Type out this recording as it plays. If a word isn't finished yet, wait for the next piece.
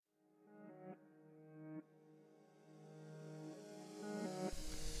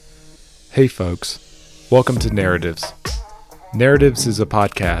Hey folks, welcome to Narratives. Narratives is a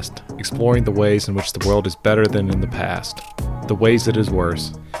podcast exploring the ways in which the world is better than in the past, the ways it is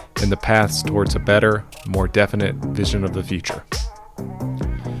worse, and the paths towards a better, more definite vision of the future.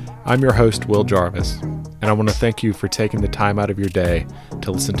 I'm your host, Will Jarvis, and I want to thank you for taking the time out of your day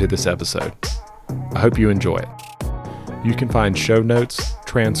to listen to this episode. I hope you enjoy it. You can find show notes,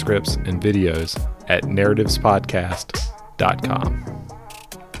 transcripts, and videos at narrativespodcast.com.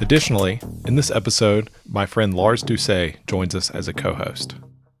 Additionally, in this episode, my friend Lars Doucet joins us as a co-host.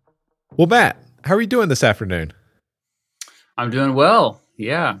 Well, Matt, how are you doing this afternoon? I'm doing well.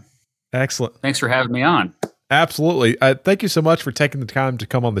 Yeah. Excellent. Thanks for having me on. Absolutely. Thank you so much for taking the time to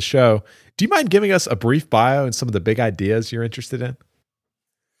come on the show. Do you mind giving us a brief bio and some of the big ideas you're interested in?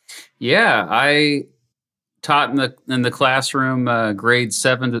 Yeah, I taught in the classroom grades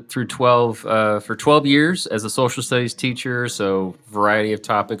 7 through 12 for 12 years as a social studies teacher. So variety of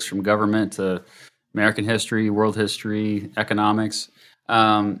topics from government to American history, world history, economics.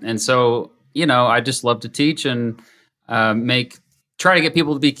 And so, I just love to teach and try to get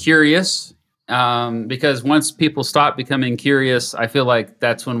people to be curious. Because once people stop becoming curious, I feel like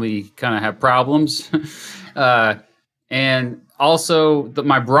that's when we kind of have problems. And also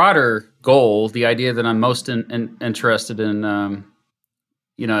my broader goal, the idea that I'm most interested in,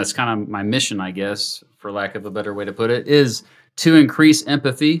 it's kind of my mission, I guess, for lack of a better way to put it, is to increase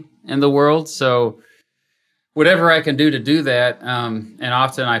empathy in the world. So whatever I can do to do that, and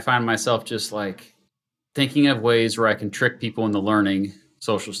often I find myself just like thinking of ways where I can trick people into learning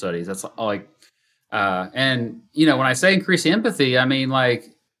social studies. That's like, when I say increase empathy, I mean, like,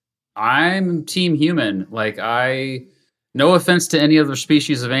 I'm team human. Like, no offense to any other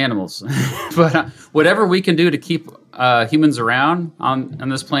species of animals, but whatever we can do to keep humans around on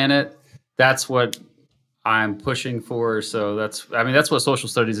this planet, that's what I'm pushing for. So that's what social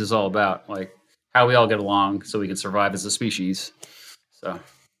studies is all about, like how we all get along so we can survive as a species. So.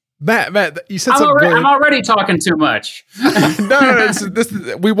 Matt, you said I'm already talking too much. No.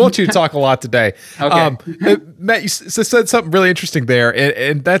 We want you to talk a lot today. Okay. Matt, you said something really interesting there,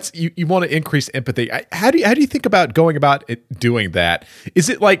 and that's you want to increase empathy. How do you think about going about doing that? Is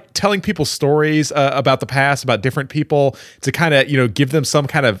it like telling people stories about the past, about different people, to kind of give them some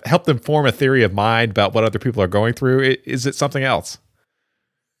kind of help them form a theory of mind about what other people are going through? Is it something else?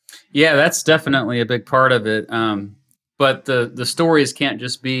 Yeah, that's definitely a big part of it. But the stories can't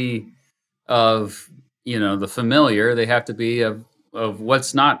just be of, the familiar. They have to be of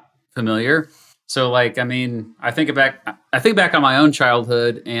what's not familiar. So like, I think back on my own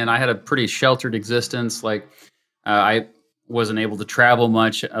childhood, and I had a pretty sheltered existence. Like, I wasn't able to travel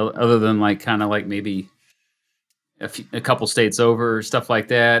much other than like kind of like maybe a couple states over, stuff like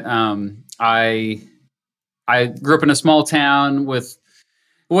that. I grew up in a small town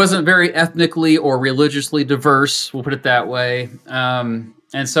it wasn't very ethnically or religiously diverse, we'll put it that way. And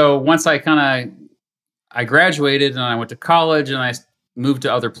so once I graduated and I went to college and I moved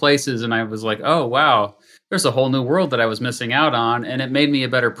to other places, and I was like, oh, wow, there's a whole new world that I was missing out on. And it made me a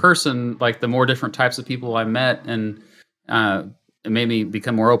better person, like the more different types of people I met, and it made me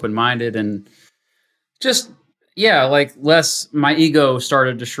become more open-minded and just, like my ego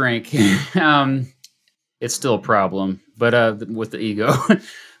started to shrink. It's still a problem, but with the ego.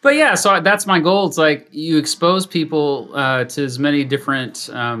 But yeah, so that's my goal. It's like you expose people to as many different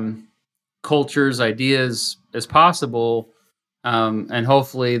cultures, ideas as possible, and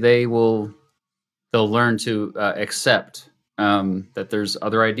hopefully they'll learn to accept that there's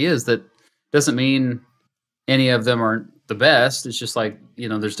other ideas. That doesn't mean any of them are the best. It's just like,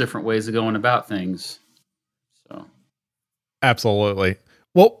 there's different ways of going about things. So, absolutely.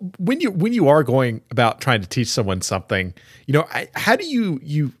 Well, when you are going about trying to teach someone something, how do you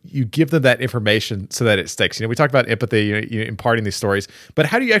give them that information so that it sticks? We talk about empathy, imparting these stories, but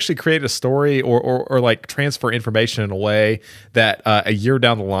how do you actually create a story or like transfer information in a way that a year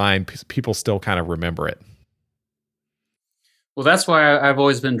down the line, people still kind of remember it? Well, that's why I've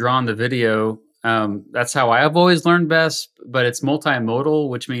always been drawn to video. That's how I've always learned best, but it's multimodal,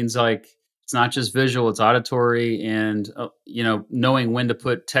 which means like, it's not just visual, it's auditory, and knowing when to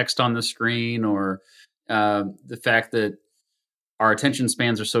put text on the screen, or the fact that our attention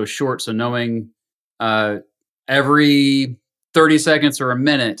spans are so short. So knowing every 30 seconds or a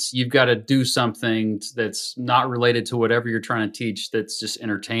minute, you've got to do something that's not related to whatever you're trying to teach, that's just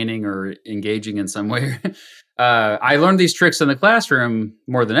entertaining or engaging in some way. I learned these tricks in the classroom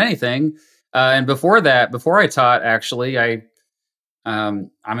more than anything. And before I taught, actually,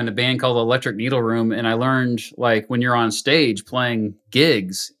 I'm in a band called Electric Needle Room, and I learned, like, when you're on stage playing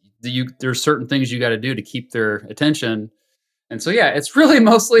gigs, there's certain things you got to do to keep their attention. And so, yeah, it's really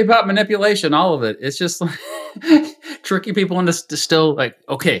mostly about manipulation, all of it. It's just like tricking people into still like,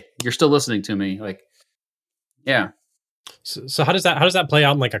 okay, you're still listening to me. Like, yeah. So how does that play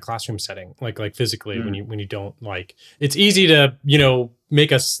out in like a classroom setting, like physically Mm. when you don't like, it's easy to,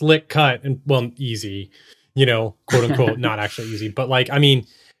 make a slick cut and, well, easy, quote unquote, not actually easy, but like, I mean,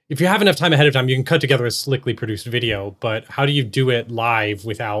 if you have enough time ahead of time, you can cut together a slickly produced video, but how do you do it live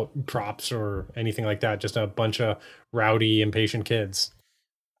without props or anything like that? Just a bunch of rowdy, impatient kids.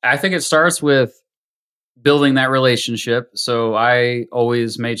 I think it starts with building that relationship. So I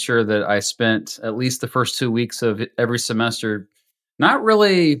always made sure that I spent at least the first 2 weeks of every semester not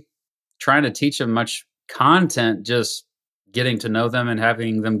really trying to teach them much content, just getting to know them and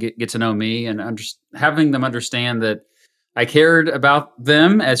having them get to know me and having them understand that I cared about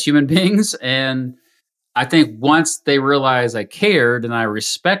them as human beings. And I think once they realized I cared and I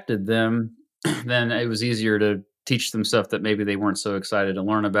respected them, then it was easier to teach them stuff that maybe they weren't so excited to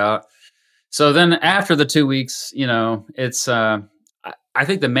learn about. So then after the 2 weeks, it's I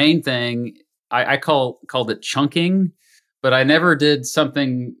think the main thing I called it chunking, but I never did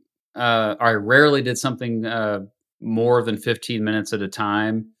something. I rarely did something more than 15 minutes at a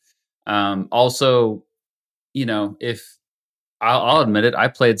time. Also, if I'll admit it, I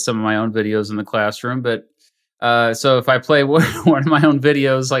played some of my own videos in the classroom, but so if I play one of my own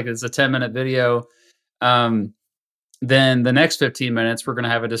videos, like it's a 10-minute video, then the next 15 minutes we're going to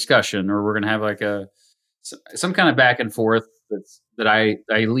have a discussion, or we're going to have like some kind of back and forth that I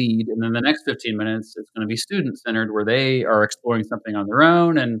lead, and then the next 15 minutes it's going to be student centered, where they are exploring something on their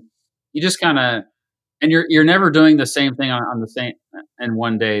own, and you just kind of, and you're never doing the same thing on the same in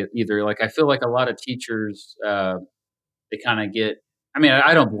one day either. Like I feel like a lot of teachers they kind of get. I mean,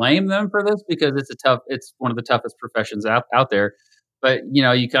 I don't blame them for this because it's one of the toughest professions out there. But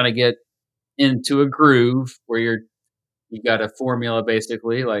you kind of get into a groove where you got a formula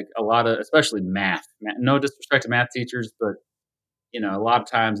basically, like a lot of, especially math. No disrespect to math teachers, but a lot of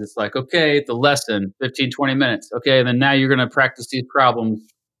times it's like, okay, the lesson, 15, 20 minutes. Okay, and then now you're going to practice these problems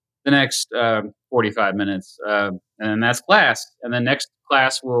the next 45 minutes. And that's class. And then next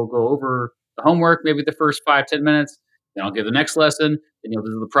class we'll go over the homework, maybe the first 5, 10 minutes. Then I'll give the next lesson. Then you'll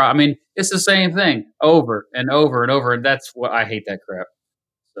do the problem. I mean, it's the same thing over and over and over. And that's what I hate, that crap.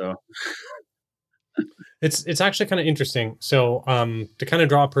 So It's actually kind of interesting. So to kind of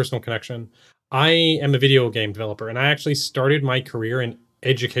draw a personal connection, I am a video game developer, and I actually started my career in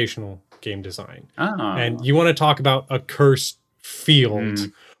educational game design. And you want to talk about a cursed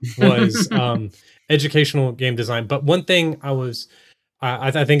field was educational game design. But one thing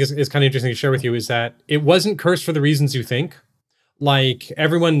I think is kind of interesting to share with you is that it wasn't cursed for the reasons you think. Like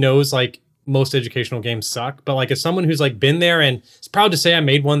everyone knows, like most educational games suck, but like as someone who's like been there and is proud to say I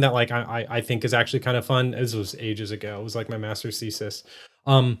made one that like I think is actually kind of fun. This was ages ago. It was like my master's thesis.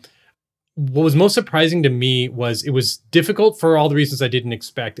 What was most surprising to me was it was difficult for all the reasons I didn't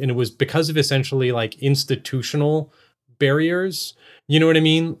expect, and it was because of essentially like institutional barriers. You know what I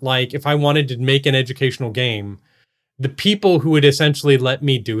mean? Like if I wanted to make an educational game, the people who would essentially let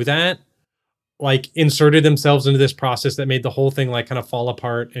me do that like inserted themselves into this process that made the whole thing like kind of fall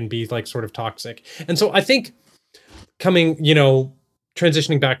apart and be like sort of toxic. And so I think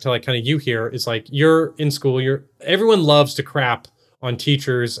transitioning back to like kind of you here is like you're in school, everyone loves to crap on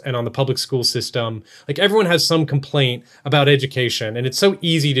teachers and on the public school system. Like everyone has some complaint about education, and it's so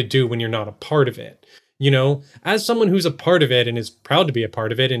easy to do when you're not a part of it. As someone who's a part of it and is proud to be a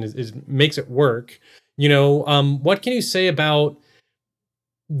part of it and is makes it work, what can you say about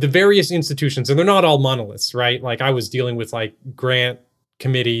the various institutions? And they're not all monoliths, right? Like I was dealing with like grant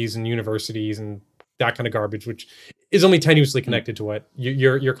committees and universities and that kind of garbage, which is only tenuously connected to what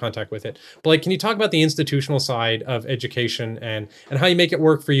your contact with it. But like, can you talk about the institutional side of education and how you make it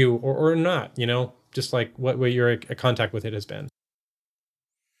work for you or not, just like what your contact with it has been?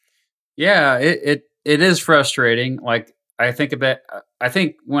 Yeah, it is frustrating. Like I think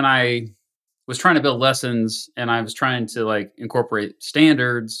when I was trying to build lessons and I was trying to like incorporate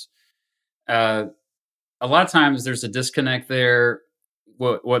standards, a lot of times there's a disconnect there.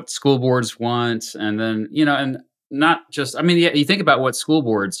 What school boards want, and then and not just. I mean, yeah, you think about what school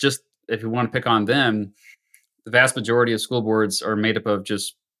boards. Just if you want to pick on them, the vast majority of school boards are made up of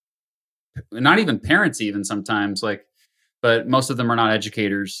just not even parents, even sometimes but most of them are not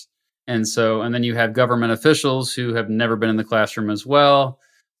educators. And then you have government officials who have never been in the classroom as well.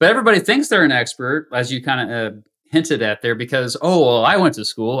 But everybody thinks they're an expert, as you kind of hinted at there, because, I went to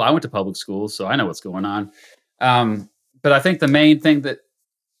school. I went to public schools, so I know what's going on. But I think the main thing that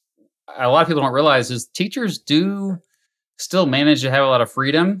a lot of people don't realize is teachers do still manage to have a lot of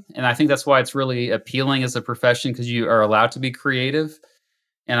freedom. And I think that's why it's really appealing as a profession, because you are allowed to be creative.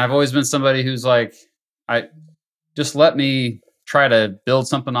 And I've always been somebody who's like, I just let me try to build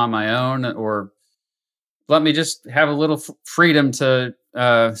something on my own, or let me just have a little freedom to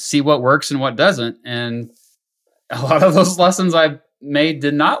see what works and what doesn't. And a lot of those lessons I made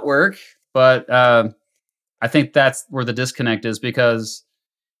did not work, but I think that's where the disconnect is, because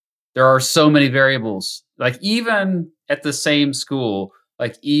there are so many variables. Like even at the same school,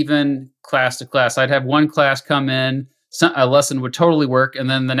 like even class to class, I'd have one class come in, a lesson would totally work, and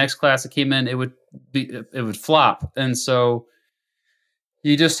then the next class that came in, it would flop. And so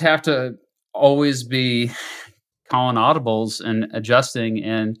you just have to always be calling audibles and adjusting.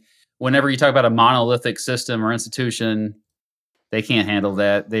 And whenever you talk about a monolithic system or institution, they can't handle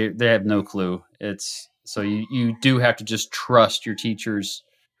that. They have no clue. So you do have to just trust your teachers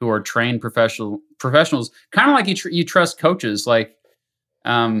who are trained professionals, kind of like you trust coaches. Like,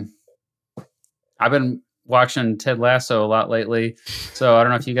 I've been watching Ted Lasso a lot lately, so I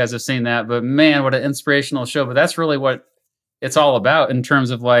don't know if you guys have seen that, but man, what an inspirational show. But that's really what it's all about, in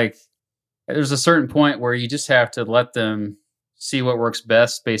terms of like, there's a certain point where you just have to let them see what works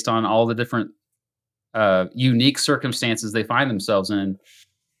best based on all the different unique circumstances they find themselves in.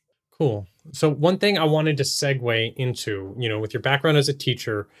 Cool. So one thing I wanted to segue into, with your background as a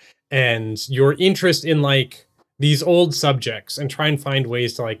teacher and your interest in like these old subjects and try and find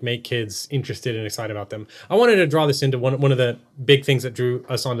ways to like make kids interested and excited about them. I wanted to draw this into one of the big things that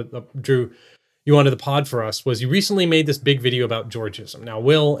drew you onto the pod for us, was you recently made this big video about Georgism. Now,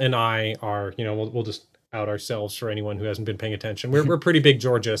 Will and I are, we'll just out ourselves for anyone who hasn't been paying attention. We're pretty big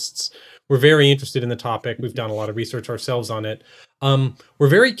Georgists. We're very interested in the topic. We've done a lot of research ourselves on it. We're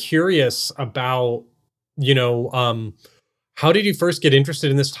very curious about, how did you first get interested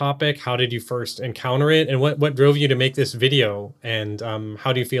in this topic? How did you first encounter it? And what drove you to make this video? And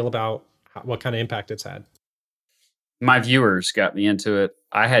how do you feel about what kind of impact it's had? My viewers got me into it.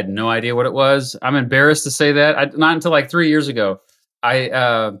 I had no idea what it was. I'm embarrassed to say that. Not until like 3 years ago.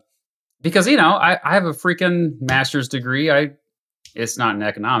 Because, I have a freaking master's degree. It's not in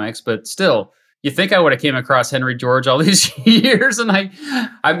economics, but still, you think I would have came across Henry George all these years, and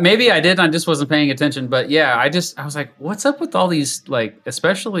I maybe I did, and I just wasn't paying attention. But yeah, I was like, what's up with all these, like,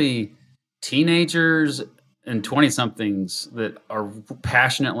 especially teenagers and 20-somethings that are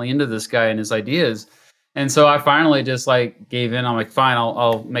passionately into this guy and his ideas. And so I finally just like gave in. I'm like, fine,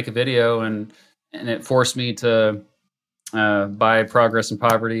 I'll make a video, and it forced me to buy Progress and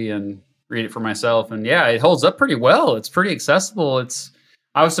Poverty and read it for myself. And yeah, it holds up pretty well. It's pretty accessible.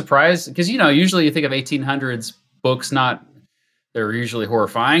 I was surprised, because usually you think of 1800s books, they're usually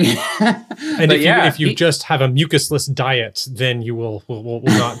horrifying. And if you just have a mucusless diet, then you will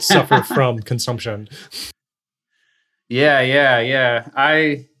not suffer from consumption. Yeah.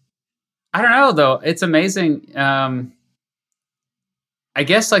 I don't know though. It's amazing. I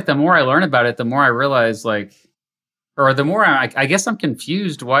guess like the more I learn about it, the more I realize the more I guess I'm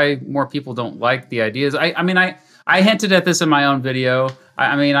confused why more people don't like the ideas. I hinted at this in my own video.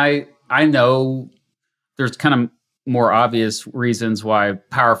 I know there's kind of more obvious reasons why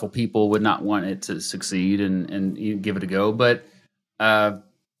powerful people would not want it to succeed and you give it a go. But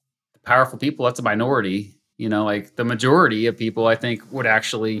powerful people, that's a minority. Like the majority of people, I think, would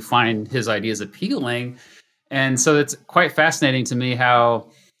actually find his ideas appealing. And so it's quite fascinating to me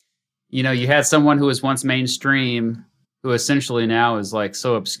how, you had someone who was once mainstream who essentially now is like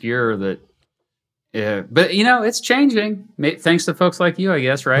so obscure that, but it's changing thanks to folks like you, I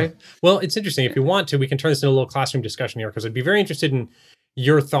guess, right? Well, it's interesting. If you want to, we can turn this into a little classroom discussion here, because I'd be very interested in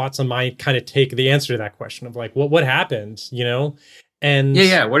your thoughts on my kind of take, the answer to that question of like, what happened, And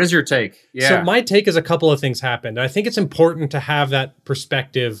yeah. What is your take? Yeah. So my take is a couple of things happened. I think it's important to have that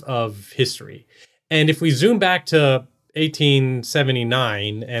perspective of history. And if we zoom back to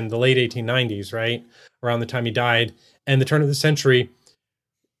 1879 and the late 1890s, right, around the time he died, and the turn of the century,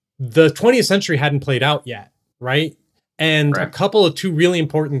 the 20th century hadn't played out yet, right? And right. A couple of two really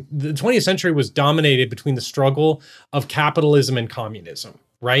important, the 20th century was dominated between the struggle of capitalism and communism,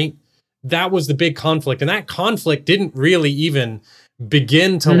 right? That was the big conflict. And that conflict didn't really even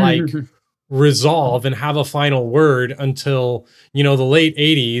begin to resolve and have a final word until, the late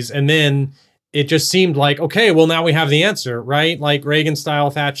 80s. And then it just seemed like, okay, well, now we have the answer, right? Like Reagan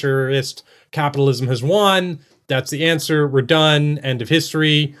style Thatcherist capitalism has won. That's the answer. We're done. End of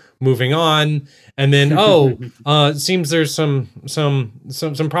history. Moving on. And then, it seems there's some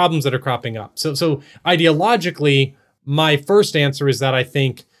problems that are cropping up. So ideologically, my first answer is that I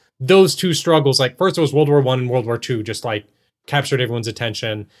think those two struggles, like first it was World War I and World War II, just like captured everyone's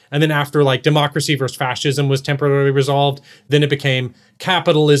attention. And then after like democracy versus fascism was temporarily resolved, then it became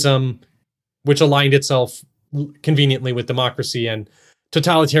capitalism, which aligned itself conveniently with democracy, and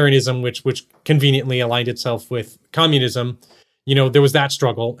totalitarianism, which conveniently aligned itself with communism. There was that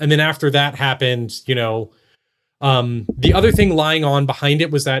struggle. And then after that happened, the other thing lying on behind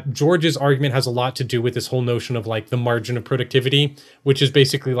it was that George's argument has a lot to do with this whole notion of like the margin of productivity, which is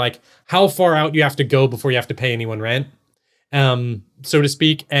basically like how far out you have to go before you have to pay anyone rent, so to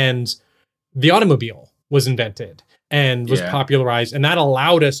speak. And the automobile was invented and was popularized, and that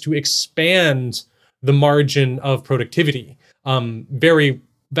allowed us to expand the margin of productivity very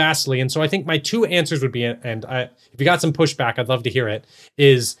vastly. And so I think my two answers would be, and if you got some pushback, I'd love to hear it,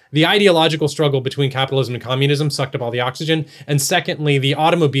 is the ideological struggle between capitalism and communism sucked up all the oxygen. And secondly, the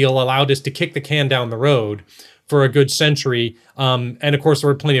automobile allowed us to kick the can down the road for a good century. And of course, there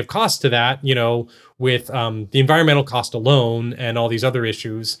were plenty of costs to that, with the environmental cost alone and all these other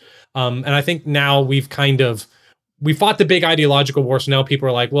issues. And I think now we fought the big ideological war. So now people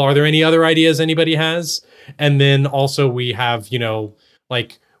are like, well, are there any other ideas anybody has? And then also we have,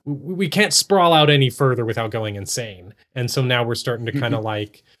 like we can't sprawl out any further without going insane. And so now we're starting to kind of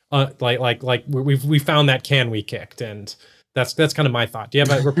we found that can we kicked. And that's kind of my thought. Do you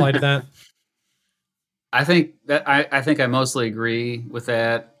have a reply to that? I think I mostly agree with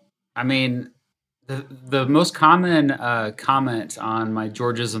that. I mean, the most common comment on my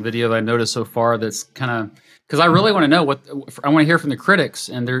Georgism video that I noticed so far, that's kind of, because I really want to know I want to hear from the critics,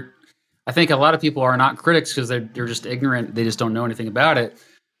 and I think a lot of people are not critics because they're just ignorant. They just don't know anything about it.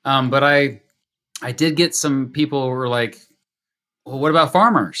 But I did get some people who were like, well, what about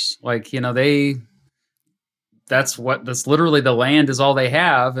farmers? Like, that's literally the land is all they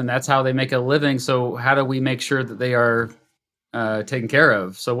have, and that's how they make a living. So how do we make sure that they are taken care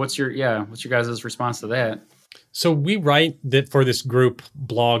of? So what's your guys' response to that? So we write that for this group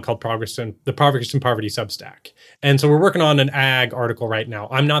blog called the Progress and Poverty Substack. And so we're working on an ag article right now.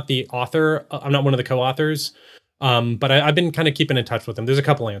 I'm not the author. I'm not one of the co-authors, but I've been kind of keeping in touch with them. There's a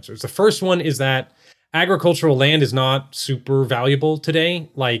couple answers. The first one is that agricultural land is not super valuable today.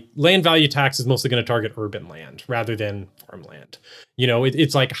 Like land value tax is mostly going to target urban land rather than farmland.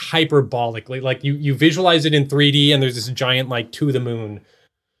 It's like hyperbolically, like you visualize it in 3D, and there's this giant like to the moon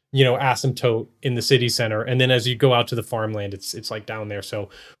asymptote in the city center. And then as you go out to the farmland, it's like down there. So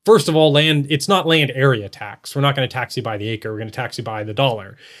first of all, it's not land area tax. We're not going to tax you by the acre. We're going to tax you by the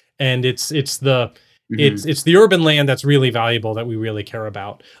dollar. And it's the urban land that's really valuable that we really care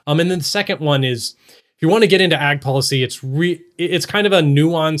about. And then the second one is, if you want to get into ag policy, it's kind of a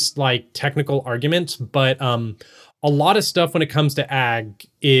nuanced, like technical argument, but a lot of stuff when it comes to ag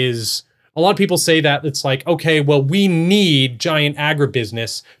is, a lot of people say that it's like, okay, well, we need giant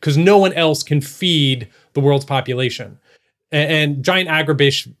agribusiness because no one else can feed the world's population. And giant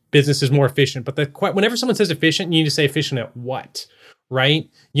agribusiness is more efficient. But whenever someone says efficient, you need to say efficient at what, right?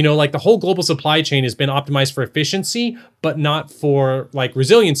 Like the whole global supply chain has been optimized for efficiency, but not for like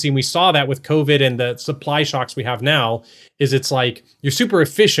resiliency. And we saw that with COVID and the supply shocks we have now, is it's like you're super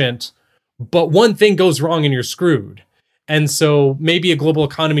efficient, but one thing goes wrong and you're screwed. And so maybe a global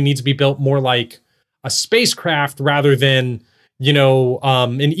economy needs to be built more like a spacecraft rather than, an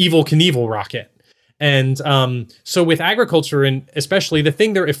Evel Knievel rocket. And so with agriculture, and especially the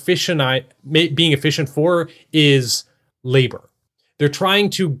thing they're being efficient for is labor. They're trying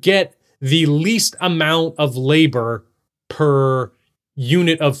to get the least amount of labor per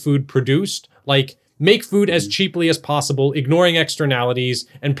unit of food produced, like make food as cheaply as possible, ignoring externalities,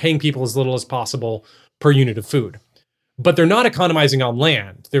 and paying people as little as possible per unit of food. But they're not economizing on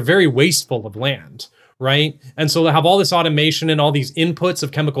land. They're very wasteful of land, right? And so they have all this automation and all these inputs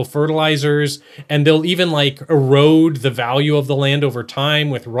of chemical fertilizers, and they'll even like erode the value of the land over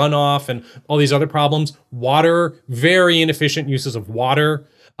time with runoff and all these other problems. Water, very inefficient uses of water,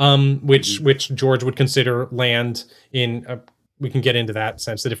 which George would consider land in we can get into that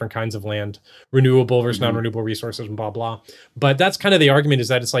sense, the different kinds of land, renewable versus non-renewable resources and blah, blah. But that's kind of the argument, is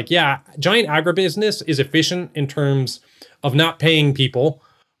that it's like, yeah, giant agribusiness is efficient in terms of not paying people,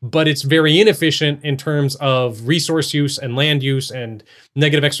 but it's very inefficient in terms of resource use and land use and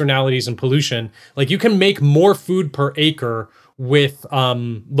negative externalities and pollution. Like you can make more food per acre with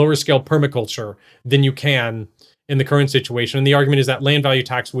lower scale permaculture than you can in the current situation. And the argument is that land value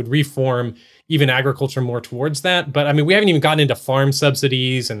tax would reform even agriculture more towards that. But I mean, we haven't even gotten into farm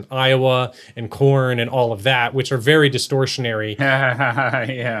subsidies and Iowa and corn and all of that, which are very distortionary.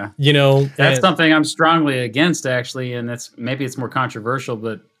 Yeah. That's something I'm strongly against, actually. And maybe it's more controversial,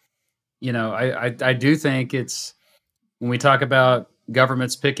 but I do think it's, when we talk about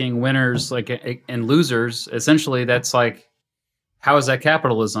governments picking winners and losers, essentially that's like how is that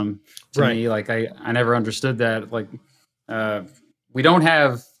capitalism to Right. me? Like I never understood that. Like we don't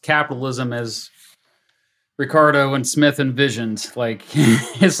have capitalism as Ricardo and Smith envisioned. Like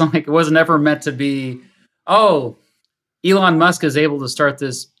it's like it wasn't ever meant to be. Oh, Elon Musk is able to start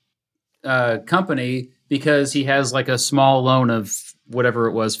this company because he has like a small loan of whatever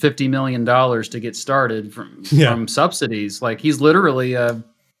it was, $50 million to get started from subsidies. Like he's literally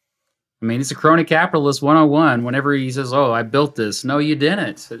he's a crony capitalist 101 whenever he says, oh, I built this. No, you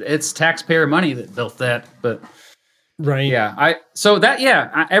didn't. It's taxpayer money that built that. But right. Yeah.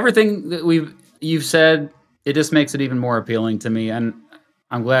 Everything that you've said, it just makes it even more appealing to me. And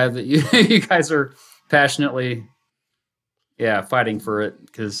I'm glad that you guys are passionately fighting for it,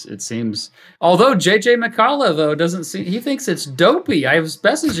 because it seems, although JJ McCullough though he thinks it's dopey. I was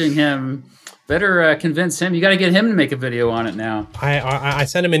messaging him. Better convince him. You got to get him to make a video on it now. I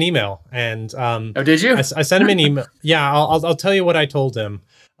sent him an email, and oh, did you? I sent him an email. Yeah, I'll tell you what I told him.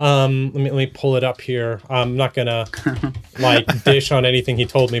 Let me pull it up here. I'm not gonna like dish on anything he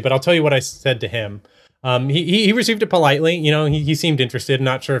told me, but I'll tell you what I said to him. He received it politely. You know, he seemed interested.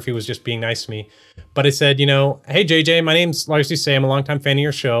 Not sure if he was just being nice to me, but I said, you know, hey JJ, my name's Larcy Say. I'm a longtime fan of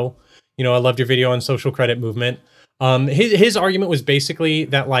your show. You know, I loved your video on social credit movement. His argument was basically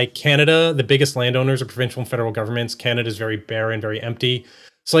that, like, Canada, the biggest landowners are provincial and federal governments. Canada's very barren, very empty.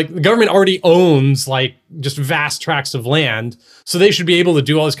 So, like, the government already owns, like, just vast tracts of land. So they should be able to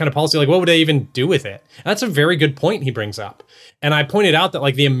do all this kind of policy. Like, what would they even do with it? That's a very good point he brings up. And I pointed out that,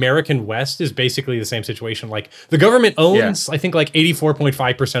 like, the American West is basically the same situation. Like, the government owns, I think, like,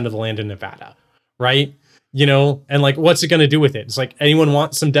 84.5% of the land in Nevada, right? You know, and, like, what's it going to do with it? It's like, anyone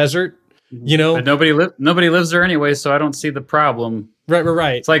want some desert? You know, but nobody lives there anyway, so I don't see the problem.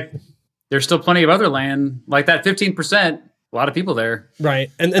 Right. It's like there's still plenty of other land, like that 15%. A lot of people there, right?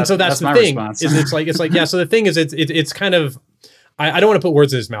 And so that's the thing. Is it's like yeah. So the thing is, it's kind of, I don't want to put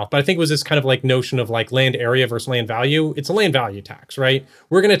words in his mouth, but I think it was this kind of like notion of like land area versus land value. It's a land value tax, right?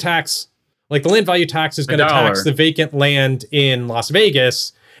 We're going to tax, like, the land value tax is going to tax the vacant land in Las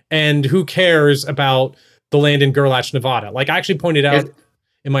Vegas, and who cares about the land in Gerlach, Nevada? Like, I actually pointed out.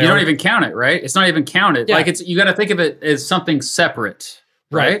 You don't even count it, right? It's not even counted. Yeah. Like, you got to think of it as something separate,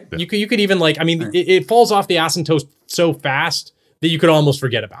 right? Yeah. You could even, like, I mean, it falls off the asymptote so fast that you could almost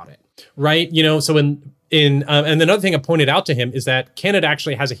forget about it, right? You know, so and another thing I pointed out to him is that Canada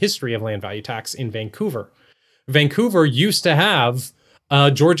actually has a history of land value tax in Vancouver. Vancouver used to have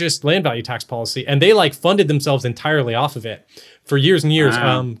Georgist land value tax policy, and they, like, funded themselves entirely off of it for years and years.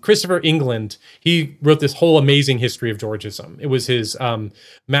 Wow. Christopher England, he wrote this whole amazing history of Georgism. It was his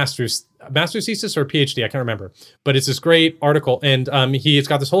master's thesis or PhD, I can't remember, but it's this great article, and he's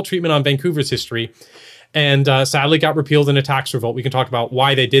got this whole treatment on Vancouver's history, and sadly got repealed in a tax revolt. We can talk about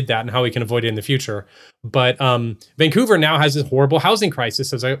why they did that and how we can avoid it in the future. But Vancouver now has this horrible housing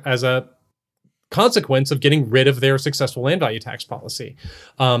crisis as a consequence of getting rid of their successful land value tax policy.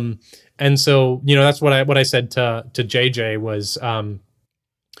 And so, you know, that's what I said to JJ was,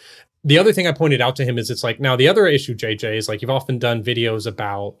 the other thing I pointed out to him is, it's like, now the other issue, JJ, is like, you've often done videos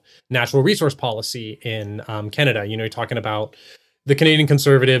about natural resource policy in Canada. You know, you're talking about the Canadian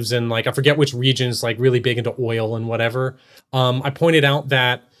Conservatives and, like, I forget which regions, like, really big into oil and whatever. I pointed out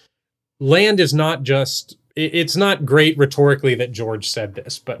that land is not just, it's not great rhetorically that George said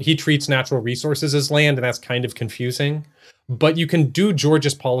this, but he treats natural resources as land, and that's kind of confusing. But you can do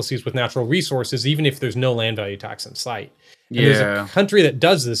Georgist policies with natural resources even if there's no land value tax in sight. And there's a country that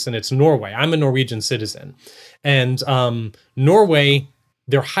does this, and it's Norway. I'm a Norwegian citizen. And Norway,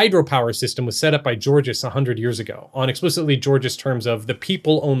 their hydropower system was set up by Georgists 100 years ago on explicitly Georgist terms of the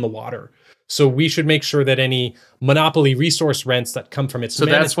people own the water. So we should make sure that any monopoly resource rents that come from its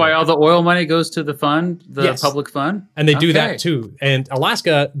management. That's why all the oil money goes to the fund, the public fund? And they do that too. And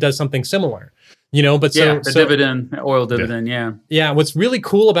Alaska does something similar. You know, but dividend, oil dividend, Yeah, what's really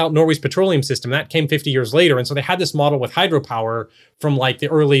cool about Norway's petroleum system, that came 50 years later. And so they had this model with hydropower from, like, the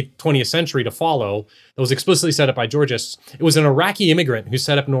early 20th century to follow that was explicitly set up by Georgists. It was an Iraqi immigrant who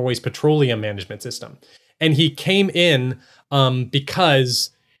set up Norway's petroleum management system. And he came in because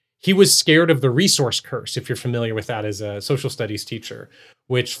he was scared of the resource curse, if you're familiar with that as a social studies teacher,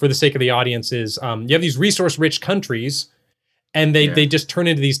 which, for the sake of the audience, is you have these resource-rich countries, and they just turn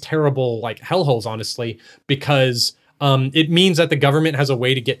into these terrible, like, hellholes, honestly, because it means that the government has a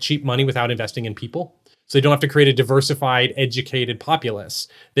way to get cheap money without investing in people. So they don't have to create a diversified, educated populace.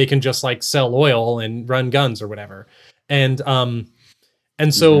 They can just, like, sell oil and run guns or whatever. And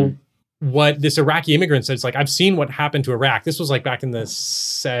so what this Iraqi immigrant said, it's like, I've seen what happened to Iraq. This was, like, back in the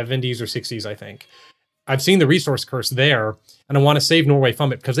 70s or 60s, I think. I've seen the resource curse there, and I want to save Norway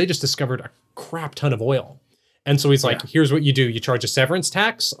from it because they just discovered a crap ton of oil. And so he's like, here's what you do. You charge a severance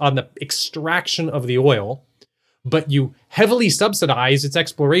tax on the extraction of the oil, but you heavily subsidize its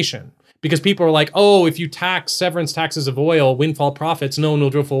exploration. Because people are like, oh, if you tax severance taxes of oil, windfall profits, no one will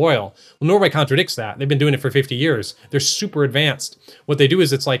drill for oil. Well, Norway contradicts that. They've been doing it for 50 years. They're super advanced. What they do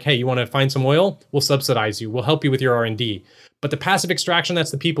is it's like, hey, you want to find some oil? We'll subsidize you. We'll help you with your R&D. But the passive extraction, that's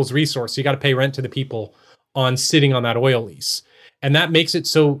the people's resource. So you got to pay rent to the people on sitting on that oil lease. And that makes it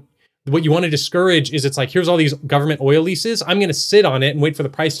so what you want to discourage is it's like, here's all these government oil leases. I'm going to sit on it and wait for the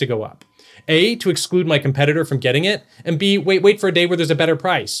price to go up. A, to exclude my competitor from getting it, and B, wait for a day where there's a better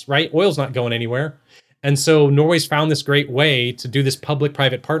price, right? Oil's not going anywhere. And so Norway's found this great way to do this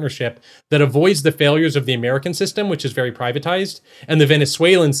public-private partnership that avoids the failures of the American system, which is very privatized, and the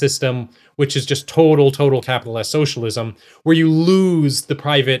Venezuelan system, which is just total capitalist socialism, where you lose the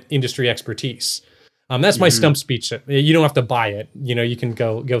private industry expertise. That's my stump speech. You don't have to buy it. You can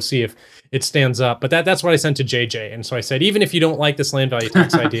go see if it stands up. But that's what I sent to JJ. And so I said, even if you don't like this land value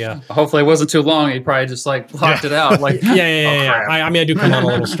tax idea. Hopefully it wasn't too long. He probably just blocked it out. Yeah. I mean, I do come on a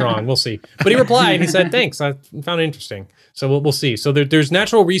little strong. We'll see. But he replied, he said, thanks. I found it interesting. So we'll see. So there's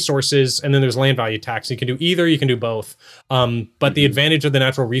natural resources and then there's land value tax. You can do either, you can do both. But the advantage of the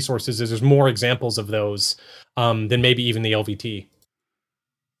natural resources is there's more examples of those than maybe even the LVT.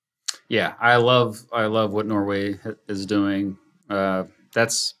 Yeah, I love what Norway is doing.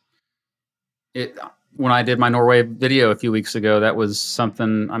 That's it. When I did my Norway video a few weeks ago, that was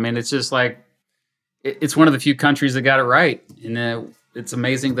something. I mean, it's just like it's one of the few countries that got it right, and it's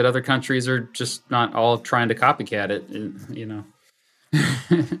amazing that other countries are just not all trying to copycat it.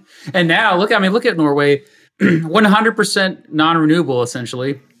 And now look at Norway, 100% non-renewable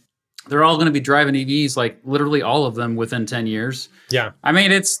essentially. They're all going to be driving EVs, like literally all of them within 10 years. Yeah. I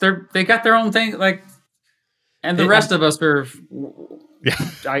mean, they got their own thing, and the rest of us are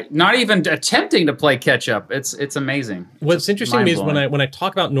not even attempting to play catch up. It's amazing. What's interesting to me is when I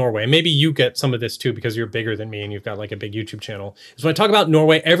talk about Norway, and maybe you get some of this too because you're bigger than me and you've got like a big YouTube channel, is when I talk about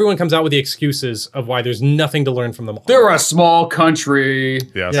Norway, everyone comes out with the excuses of why there's nothing to learn from them all. They're a small country.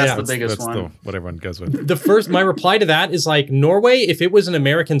 Yeah, that's the biggest one. What everyone goes with. My reply to that is like, Norway, if it was an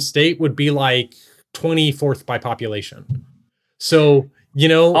American state, would be like 24th by population. So,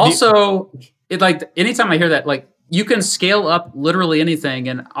 also, anytime I hear that, like, you can scale up literally anything.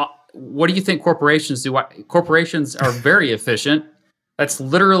 And what do you think corporations do? Corporations are very efficient. That's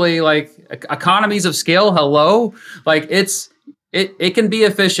literally like economies of scale. Hello. Like it can be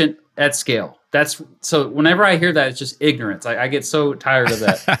efficient at scale. So whenever I hear that, it's just ignorance. I get so tired of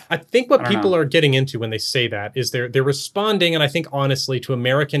that. I think what people are getting into when they say that is they're responding, and I think honestly, to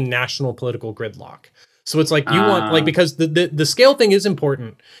American national political gridlock. So it's like you want, because the scale thing is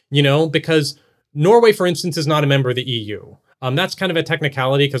important, because Norway, for instance, is not a member of the EU. That's kind of a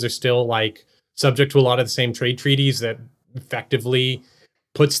technicality because they're still like subject to a lot of the same trade treaties that effectively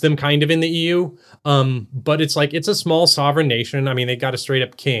puts them kind of in the EU. But it's a small sovereign nation. I mean, they got a straight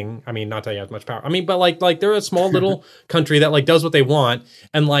up king. I mean, not that he has much power. I mean, but like they're a small little country that like does what they want.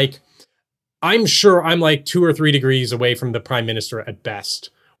 And like, I'm sure I'm like 2 or 3 degrees away from the prime minister at best,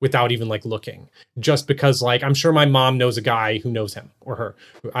 without even like looking, just because like I'm sure my mom knows a guy who knows him or her.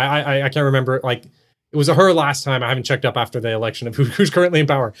 I can't remember, like it was a her last time. I haven't checked up after the election of who's currently in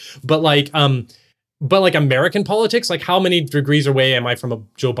power. But like American politics, like how many degrees away am I from a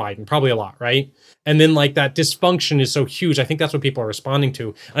Joe Biden? Probably a lot, right? And then like that dysfunction is so huge. I think that's what people are responding to.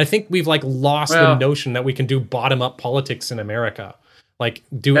 And I think we've like lost the notion that we can do bottom up politics in America. Like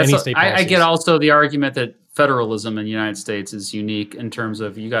any state policies. I get also the argument that federalism in the United States is unique in terms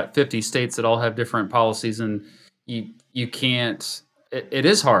of you got 50 states that all have different policies, and you can't. It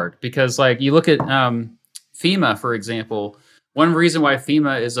is hard because like you look at FEMA, for example. One reason why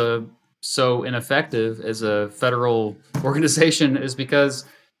FEMA is so ineffective as a federal organization is because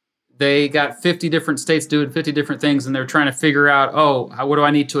they got 50 different states doing 50 different things, and they're trying to figure out, what do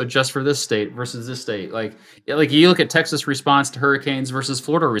I need to adjust for this state versus this state? Like you look at Texas response to hurricanes versus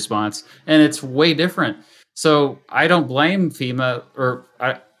Florida response, and it's way different. So I don't blame FEMA,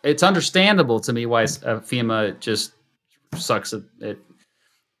 it's understandable to me why FEMA just sucks at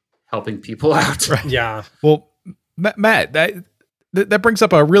helping people out. Right. Yeah. Well, Matt, that brings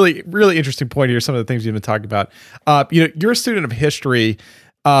up a really, really interesting point here. Some of the things you've been talking about. You're a student of history.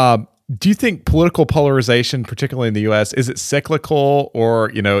 Do you think political polarization, particularly in the U.S., is it cyclical, or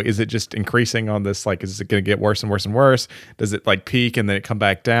is it just increasing on this? Like, is it going to get worse and worse and worse? Does it like peak and then it come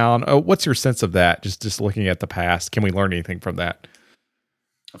back down? What's your sense of that? Just looking at the past, can we learn anything from that?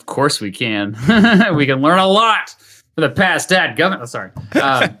 Of course we can. We can learn a lot from the past.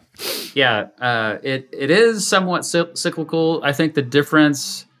 It is somewhat cyclical. I think the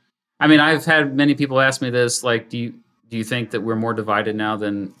difference. I mean, I've had many people ask me this, like, do you think that we're more divided now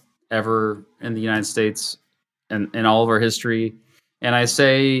than ever in the United States and in all of our history? And I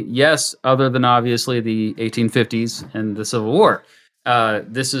say yes, other than obviously the 1850s and the Civil War.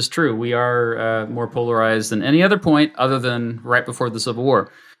 This is true. We are more polarized than any other point other than right before the Civil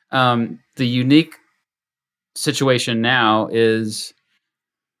War. The unique situation now is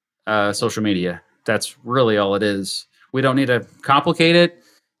social media. That's really all it is. We don't need to complicate it.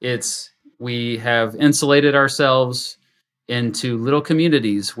 We have insulated ourselves into little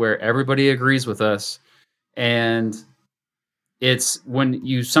communities where everybody agrees with us. And it's when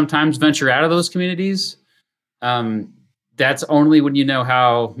you sometimes venture out of those communities, that's only when you know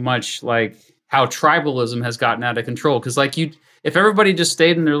how much how tribalism has gotten out of control. Because if everybody just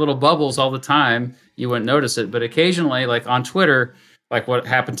stayed in their little bubbles all the time, you wouldn't notice it. But occasionally, like on Twitter, like what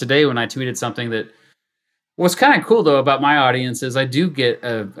happened today when I tweeted something that what's kind of cool though about my audience is I do get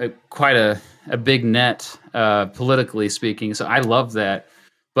quite a big net politically speaking. So I love that.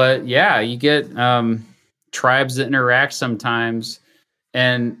 But yeah, you get tribes that interact sometimes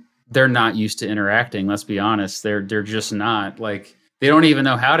and they're not used to interacting. Let's be honest. They're just not. Like, they don't even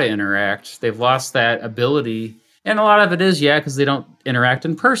know how to interact. They've lost that ability. And a lot of it is, because they don't interact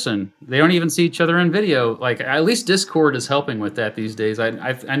in person. They don't even see each other in video. Like, at least Discord is helping with that these days.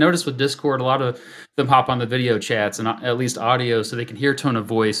 I noticed with Discord, a lot of them hop on the video chats and at least audio so they can hear tone of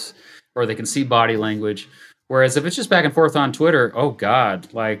voice or they can see body language. Whereas if it's just back and forth on Twitter, oh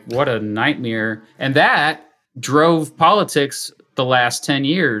God, like what a nightmare. And that drove politics the last 10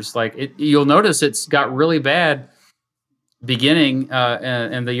 years. Like you'll notice it's got really bad beginning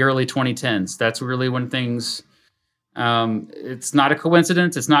in the early 2010s. That's really when things, it's not a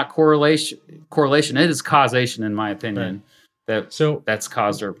coincidence. It's not correlation. It is causation, in my opinion. Right. That's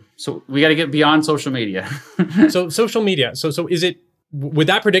caused her. So we got to get beyond social media. So social media. So is it, would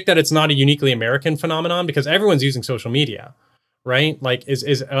that predict that it's not a uniquely American phenomenon? Because everyone's using social media, right? Like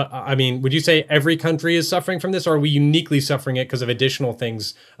I mean, would you say every country is suffering from this, or are we uniquely suffering it because of additional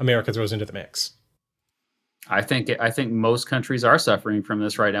things America throws into the mix? I think most countries are suffering from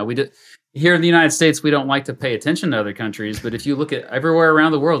this right now. Here in the United States, we don't like to pay attention to other countries, but if you look at everywhere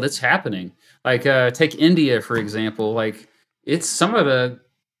around the world, it's happening. Like take India, for example. Like it's some of the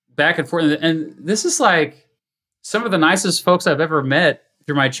back and forth, and this is like some of the nicest folks I've ever met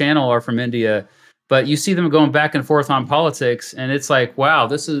through my channel are from India, but you see them going back and forth on politics, and it's like, wow,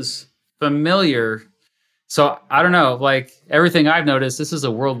 this is familiar. So I don't know, like everything I've noticed, this is a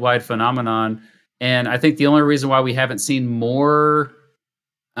worldwide phenomenon. And I think the only reason why we haven't seen more,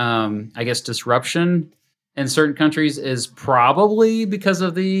 I guess, disruption in certain countries is probably because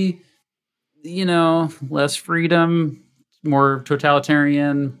of the, less freedom, more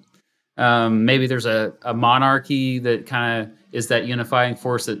totalitarian. Maybe there's a monarchy that kind of is that unifying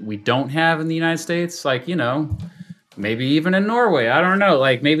force that we don't have in the United States. Like, maybe even in Norway. I don't know.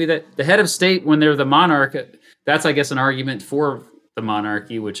 Like maybe the head of state, when they're the monarch, that's, I guess, an argument for the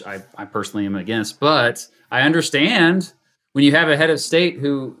monarchy, which I personally am against. But I understand when you have a head of state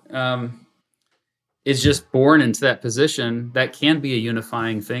who is just born into that position, that can be a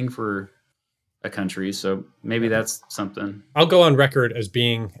unifying thing for a country. So maybe that's something. I'll go on record as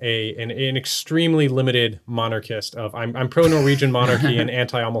being an extremely limited monarchist. I'm pro Norwegian monarchy and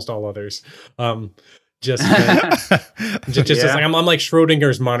anti almost all others. Just like I'm like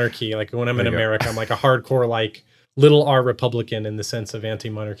Schrodinger's monarchy. Like when I'm in America, I'm like a hardcore like little r Republican in the sense of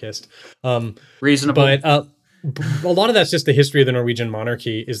anti-monarchist. Reasonable. But a lot of that's just the history of the Norwegian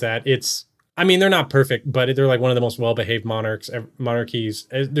monarchy is that they're not perfect, but they're like one of the most well-behaved monarchies.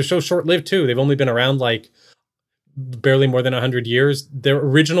 They're so short-lived too. They've only been around like barely more than 100 years. Their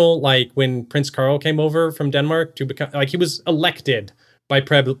original, like when Prince Carl came over from Denmark to become, like he was elected by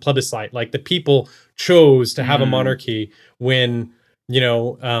plebiscite. Like the people chose to have a monarchy when,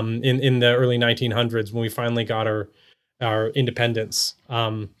 in the early 1900s when we finally got our independence.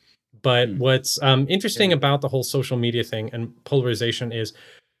 But what's interesting about the whole social media thing and polarization is,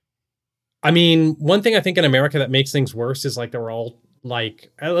 one thing I think in America that makes things worse is like that we're all like,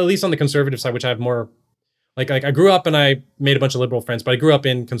 at least on the conservative side, which I have more, like I grew up and I made a bunch of liberal friends, but I grew up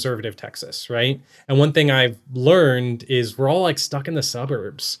in conservative Texas, right? And one thing I've learned is we're all like stuck in the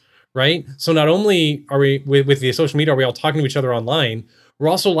suburbs, right? So not only are we with the social media, are we all talking to each other online, we're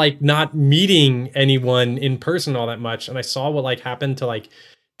also like not meeting anyone in person all that much. And I saw what like happened to like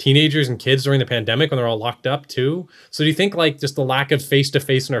teenagers and kids during the pandemic when they're all locked up too. So do you think like just the lack of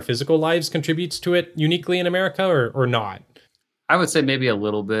face-to-face in our physical lives contributes to it uniquely in America or not? I would say maybe a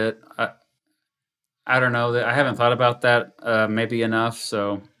little bit. I don't know. I haven't thought about that maybe enough.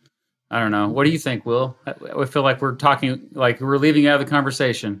 So I don't know. What do you think, Will? I feel like we're talking, like we're leaving out of the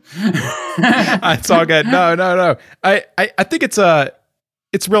conversation. It's all good. No. I think it's a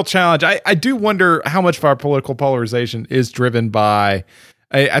real challenge. I do wonder how much of our political polarization is driven by,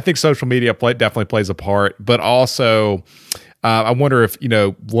 I think social media definitely plays a part, but also I wonder if,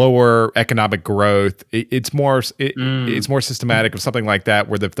 lower economic growth, it's more systematic of something like that,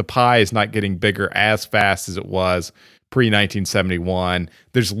 where the pie is not getting bigger as fast as it was pre-1971.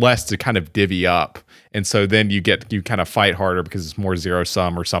 There's less to kind of divvy up. And so then you kind of fight harder because it's more zero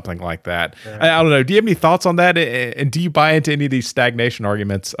sum or something like that. Right. I don't know. Do you have any thoughts on that? And do you buy into any of these stagnation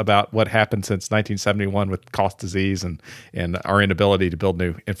arguments about what happened since 1971 with cost disease and our inability to build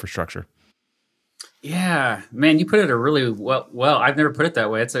new infrastructure? Yeah, man, you put it a really well. I've never put it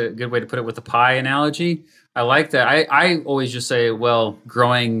that way. It's a good way to put it with the pie analogy. I like that. I always just say, well,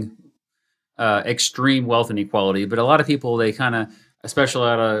 growing extreme wealth inequality, but a lot of people, they kind of, especially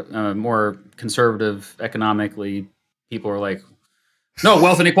out of more conservative economically, people are like, no,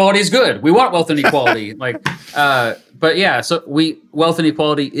 wealth inequality is good. We want wealth inequality. But yeah, so wealth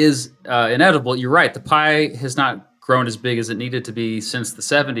inequality is inevitable. You're right. The pie has not grown as big as it needed to be since the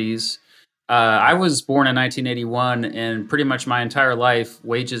 70s. I was born in 1981, and pretty much my entire life,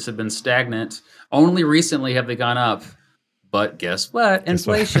 wages have been stagnant. Only recently have they gone up. But guess what?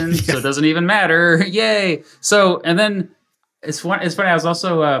 Inflation. Yeah. So it doesn't even matter. Yay. So, and then it's funny. I was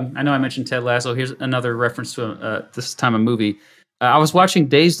also, I know I mentioned Ted Lasso. Here's another reference to this time a movie. I was watching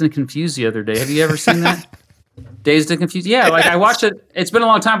Dazed and Confused the other day. Have you ever seen that? Dazed and Confused? Yeah, like I watched it. It's been a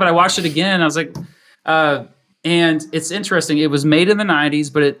long time, but I watched it again. I was like, and it's interesting. It was made in the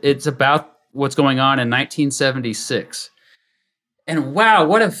 90s, but it's about what's going on in 1976. And wow,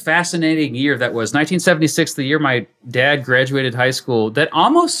 what a fascinating year that was. 1976, the year my dad graduated high school. That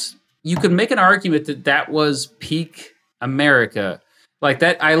almost, you could make an argument that was peak America. Like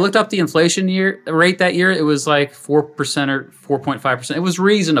that, I looked up the inflation rate that year. It was like 4% or 4.5%. It was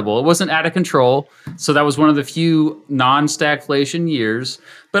reasonable. It wasn't out of control. So that was one of the few non-stagflation years.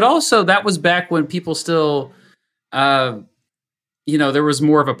 But also that was back when people still, there was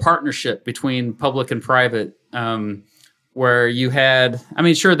more of a partnership between public and private, where you had,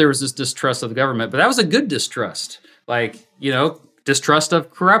 sure, there was this distrust of the government, but that was a good distrust. Distrust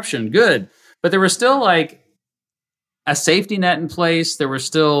of corruption, good. But there was still like a safety net in place. There was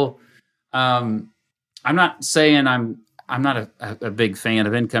still, I'm not saying I'm not a big fan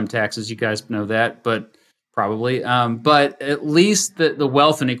of income taxes. You guys know that, but probably. But at least the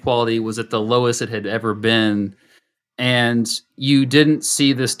wealth inequality was at the lowest it had ever been. And you didn't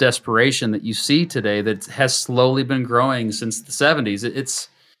see this desperation that you see today that has slowly been growing since the 70s.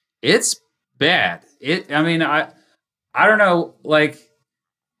 It's bad. I don't know,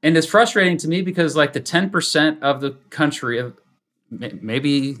 and it's frustrating to me because the 10% of the country,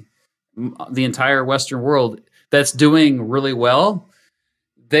 maybe the entire Western world, that's doing really well,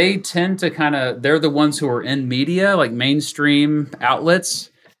 they tend to they're the ones who are in media, like mainstream outlets.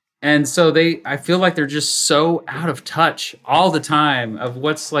 And so I feel like they're just so out of touch all the time of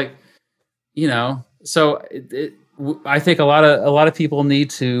what's so I think a lot of people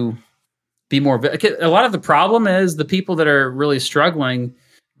need to be more, a lot of the problem is the people that are really struggling,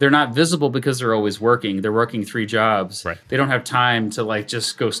 they're not visible because they're always working. They're working 3 jobs. Right. They don't have time to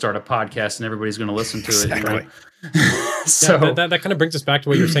just go start a podcast and everybody's going to listen to exactly. it. So that kind of brings us back to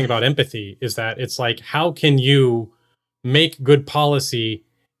what you're saying about empathy, is that it's like, how can you make good policy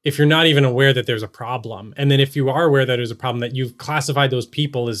if you're not even aware that there's a problem? And then if you are aware that there's a problem, that you've classified those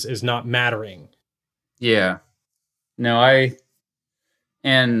people as not mattering. Yeah. No, I've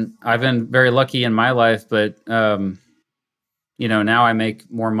been very lucky in my life, but, now I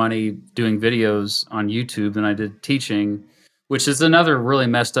make more money doing videos on YouTube than I did teaching, which is another really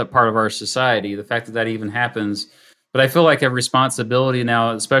messed up part of our society, the fact that even happens. But I feel like a responsibility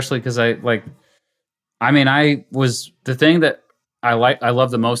now, especially because the thing that I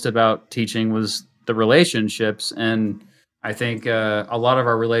love the most about teaching was the relationships. And I think a lot of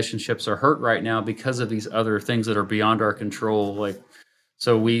our relationships are hurt right now because of these other things that are beyond our control. I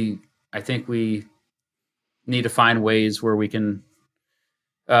think we need to find ways where we can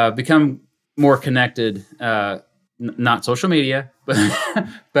become more connected, not social media, but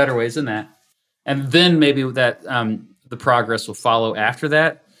better ways than that. And then maybe that the progress will follow after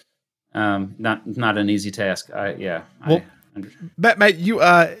that. Not an easy task. Matt, you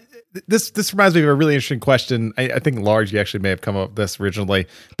this reminds me of a really interesting question. I think Lars, you actually may have come up with this originally,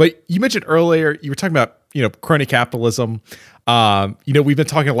 but you mentioned earlier, you were talking about crony capitalism. We've been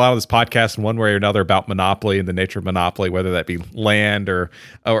talking a lot on this podcast in one way or another about monopoly and the nature of monopoly, whether that be land or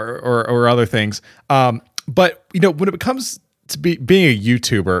other things. But when it comes being a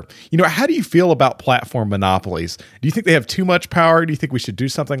YouTuber, how do you feel about platform monopolies? Do you think they have too much power? Do you think we should do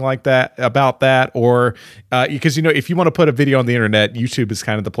something like that about that? Or because, if you want to put a video on the internet, YouTube is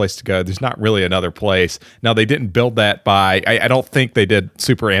kind of the place to go. There's not really another place. Now, they didn't build that by, I don't think they did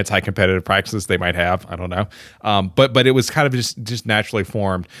super anti-competitive practices. They might have, I don't know. But it was kind of just naturally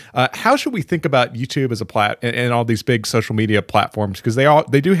formed. How should we think about YouTube as a and all these big social media platforms? Because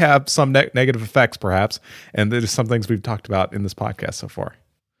they do have some negative effects, perhaps. And there's some things we've talked about in this podcast so far.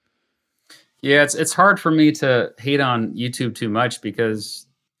 Yeah, it's hard for me to hate on YouTube too much because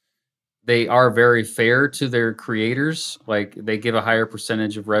they are very fair to their creators. Like, they give a higher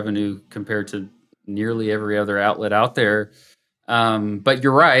percentage of revenue compared to nearly every other outlet out there. But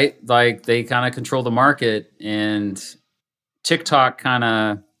you're right, like, they kind of control the market, and TikTok kind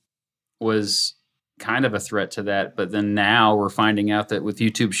of was kind of a threat to that. But then now we're finding out that with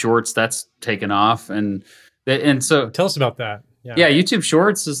YouTube Shorts, that's taken off, and so tell us about that. Yeah, YouTube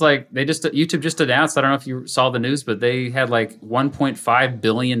Shorts is like, YouTube just announced, I don't know if you saw the news, but they had like 1.5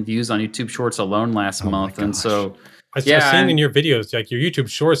 billion views on YouTube Shorts alone last month. And so I've seen in your videos, like, your YouTube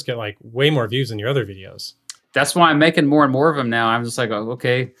Shorts get like way more views than your other videos. That's why I'm making more and more of them now. I'm just like, oh,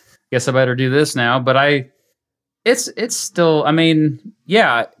 okay, guess I better do this now. But it's still, I mean,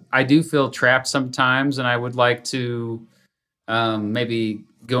 yeah, I do feel trapped sometimes, and I would like to maybe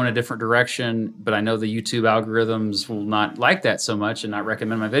go in a different direction, but I know the YouTube algorithms will not like that so much and not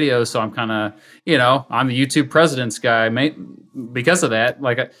recommend my videos. So I'm kind of, I'm the YouTube president's guy, because of that.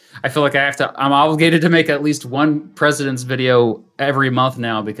 Like, I feel like I'm obligated to make at least one president's video every month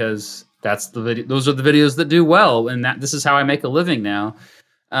now, because those are the videos that do well. And this is how I make a living now.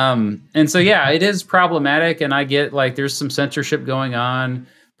 And so, yeah, it is problematic. And I get, like, there's some censorship going on.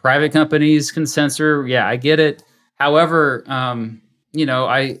 Private companies can censor. Yeah, I get it. However,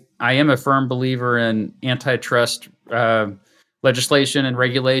 I am a firm believer in antitrust legislation and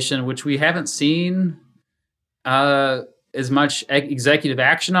regulation, which we haven't seen as much executive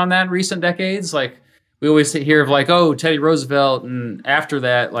action on that in recent decades. Like, we always hear of, like, oh, Teddy Roosevelt, and after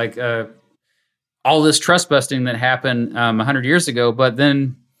that, like, all this trust busting that happened 100 years ago. But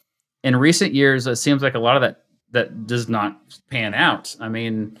then in recent years, it seems like a lot of that does not pan out. I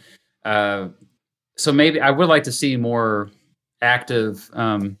mean, so maybe I would like to see more active,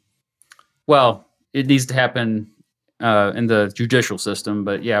 it needs to happen in the judicial system,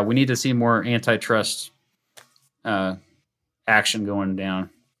 but yeah, we need to see more antitrust action going down.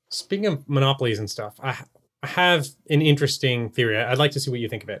 Speaking of monopolies and stuff, I have an interesting theory. I'd like to see what you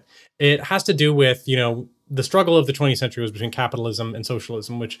think of it. It has to do with, the struggle of the 20th century was between capitalism and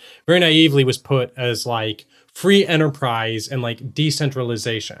socialism, which very naively was put as like free enterprise and like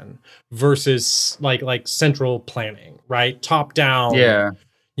decentralization versus like central planning, right? Top down. Yeah.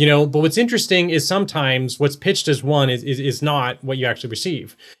 But what's interesting is sometimes what's pitched as one is not what you actually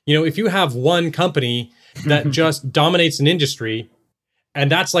receive. If you have one company that just dominates an industry, and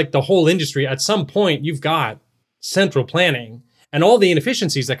that's like the whole industry, at some point you've got central planning and all the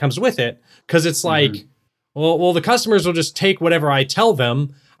inefficiencies that comes with it. Because it's like, well, the customers will just take whatever I tell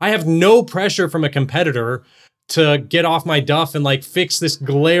them. I have no pressure from a competitor to get off my duff and like fix this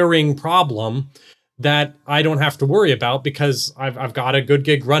glaring problem that I don't have to worry about because I've got a good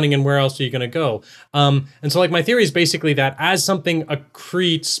gig running, and where else are you going to go? And so, like, my theory is basically that as something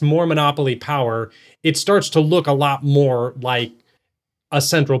accretes more monopoly power, it starts to look a lot more like a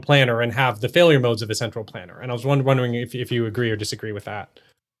central planner and have the failure modes of a central planner. And I was wondering if you agree or disagree with that.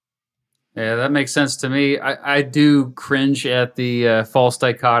 Yeah, that makes sense to me. I do cringe at the false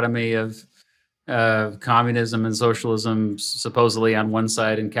dichotomy of communism and socialism supposedly on one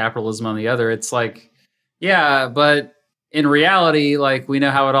side and capitalism on the other. It's like, yeah, but in reality, like, we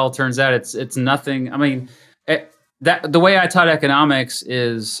know how it all turns out. It's nothing. I mean, the way I taught economics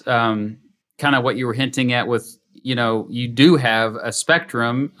is kind of what you were hinting at with, you do have a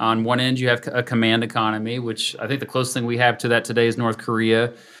spectrum. On one end, you have a command economy, which I think the closest thing we have to that today is North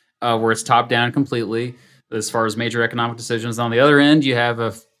Korea, where it's top down completely as far as major economic decisions. On the other end, you have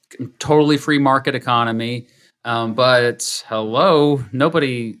a totally free market economy. But hello,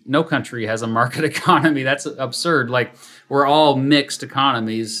 no country has a market economy. That's absurd. Like, we're all mixed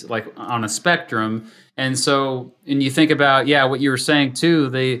economies, like, on a spectrum. And so, and you think about, yeah, what you were saying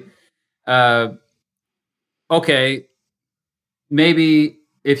too, okay, maybe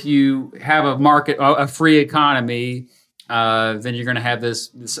if you have a free economy, then you're going to have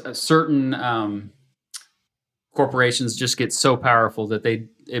this certain corporations just get so powerful that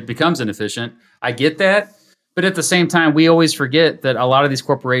it becomes inefficient. I get that. But at the same time, we always forget that a lot of these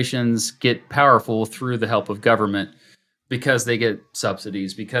corporations get powerful through the help of government because they get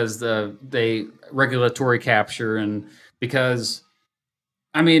subsidies, because they regulatory capture, and because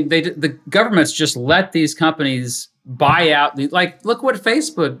I mean, the governments just let these companies buy out. Like, look what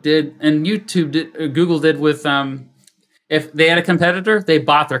Facebook did and YouTube did, Google did with if they had a competitor, they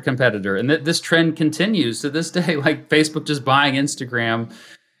bought their competitor, and this trend continues to this day. Like Facebook just buying Instagram,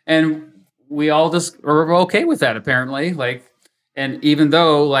 and we all just are okay with that apparently. Like, and even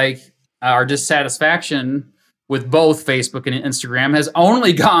though like our dissatisfaction with both Facebook and Instagram has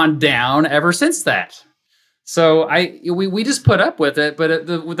only gone down ever since that. So we just put up with it, but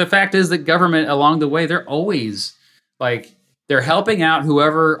the fact is that government along the way, they're always like they're helping out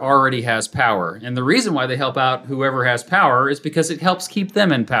whoever already has power, and the reason why they help out whoever has power is because it helps keep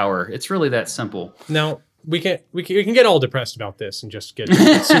them in power. It's really that simple. Now we can get all depressed about this and just get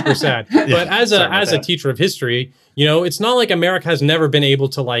super sad. But as a teacher of history, you know, it's not like America has never been able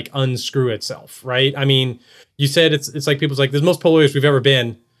to like unscrew itself, right? I mean, you said it's like people's like the most polarized we've ever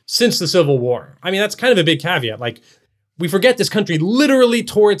been since the Civil War. I mean, that's kind of a big caveat. Like, we forget this country literally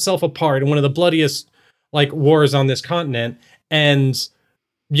tore itself apart in one of the bloodiest like wars on this continent, and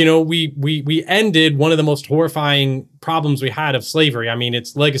you know, we ended one of the most horrifying problems we had of slavery. I mean,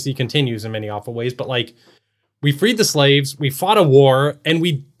 its legacy continues in many awful ways, but like, we freed the slaves, we fought a war, and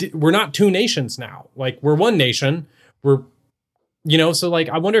we're not two nations now. Like, we're one nation. We're, you know, so like,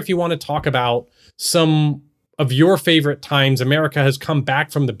 I wonder if you want to talk about some of your favorite times America has come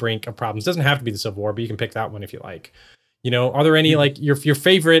back from the brink of problems. It doesn't have to be the Civil War, but you can pick that one if you like. You know, are there any like your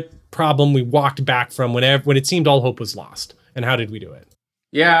favorite problem we walked back from when it seemed all hope was lost, and how did we do it?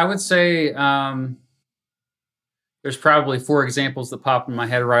 Yeah, I would say there's probably 4 examples that pop in my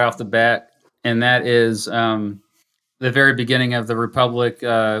head right off the bat, and that is the very beginning of the Republic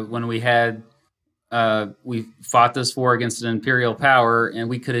when we fought this war against an imperial power, and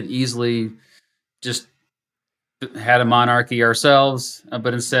we could have easily just had a monarchy ourselves,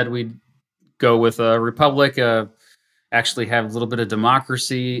 but instead we'd go with a republic, actually have a little bit of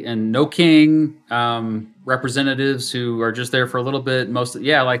democracy and no king, representatives who are just there for a little bit.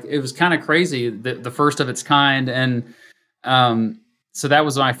 Like it was kind of crazy, the first of its kind. And so that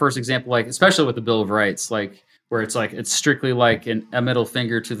was my first example, like especially with the Bill of Rights, like where it's like it's strictly like a middle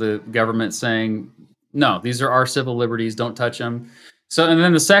finger to the government saying, no, these are our civil liberties, don't touch them. So, and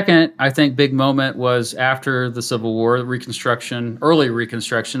then the second, I think, big moment was after the Civil War, early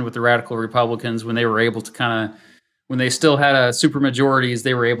Reconstruction with the radical Republicans, when they were able to when they still had supermajorities,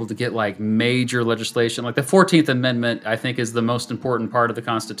 they were able to get like major legislation. Like the 14th Amendment, I think, is the most important part of the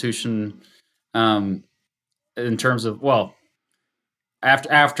Constitution in terms of, well,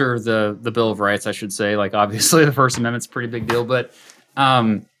 after the Bill of Rights, I should say. Like obviously the First Amendment's a pretty big deal, but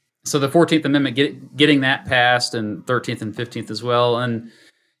so the 14th Amendment, getting that passed, and 13th and 15th as well, and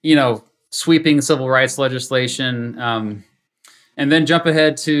you know, sweeping civil rights legislation, and then jump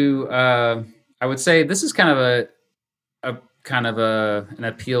ahead to I would say this is kind of an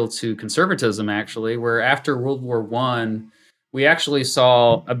appeal to conservatism, actually, where after World War I, we actually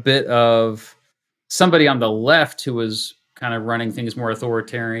saw a bit of somebody on the left who was kind of running things more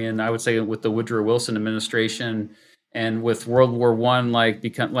authoritarian. I would say with the Woodrow Wilson administration. And with World War I,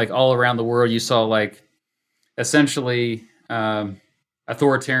 like all around the world, you saw like essentially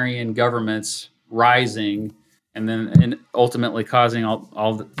authoritarian governments rising, and ultimately causing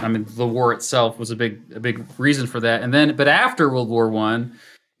all the, I mean, the war itself was a big reason for that. And then, but after World War I,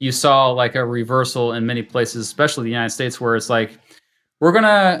 you saw like a reversal in many places, especially the United States, where it's like we're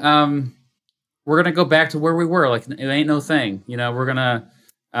gonna go back to where we were. Like it ain't no thing, you know. We're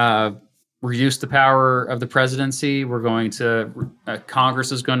gonna reduce the power of the presidency. We're going to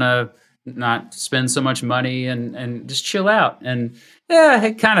Congress is going to not spend so much money and just chill out. And yeah,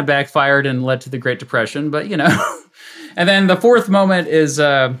 it kind of backfired and led to the Great Depression, but you know. And then the fourth moment is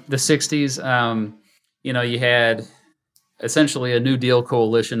the 60s. You know, you had essentially a New Deal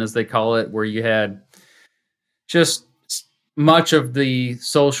coalition, as they call it, where you had just much of the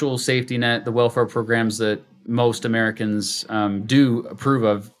social safety net, the welfare programs that most Americans do approve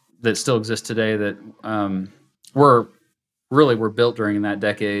of, that still exist today, that were built during that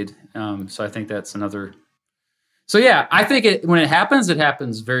decade. So I think that's another. So yeah, I think when it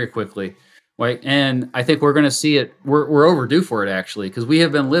happens very quickly, right? And I think we're going to see it. We're overdue for it, actually, because we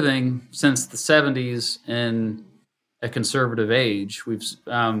have been living since the 70s in a conservative age.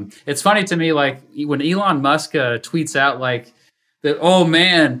 It's funny to me, like when Elon Musk tweets out like that, oh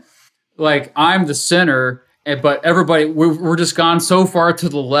man, like I'm the center. But everybody, we're just gone so far to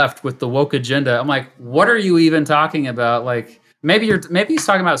the left with the woke agenda. I'm like, what are you even talking about? Like, maybe he's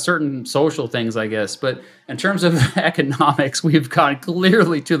talking about certain social things, I guess. But in terms of economics, we've gone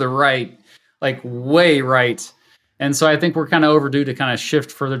clearly to the right, like way right. And so I think we're kind of overdue to kind of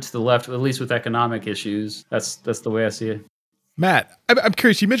shift further to the left, at least with economic issues. That's the way I see it. Matt, I'm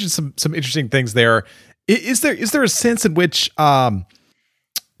curious. You mentioned some interesting things there. Is there a sense in which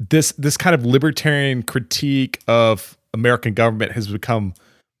this kind of libertarian critique of American government has become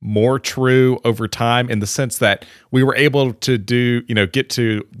more true over time, in the sense that we were able to get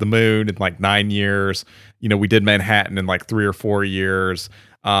to the moon in like 9 years? We did Manhattan in like 3 or 4 years.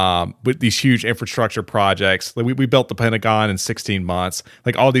 With these huge infrastructure projects, we built the Pentagon in 16 months.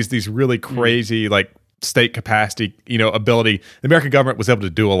 Like all these really crazy like state capacity, ability. The American government was able to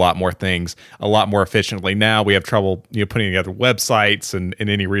do a lot more things a lot more efficiently. Now we have trouble, putting together websites in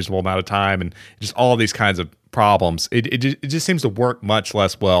any reasonable amount of time, and just all of these kinds of problems. It just seems to work much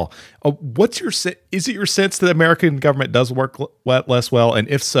less well. Is it your sense that the American government does work less well? And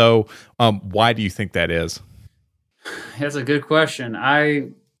if so, why do you think that is? That's a good question. I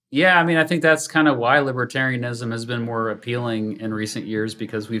think that's kind of why libertarianism has been more appealing in recent years,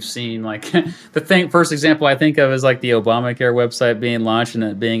 because we've seen like first example I think of is like the Obamacare website being launched and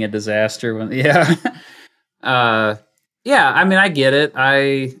it being a disaster. I get it.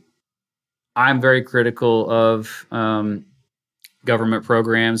 I'm very critical of government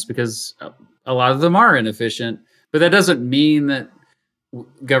programs because a lot of them are inefficient, but that doesn't mean that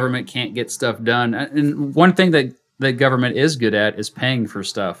government can't get stuff done. And one thing that government is good at is paying for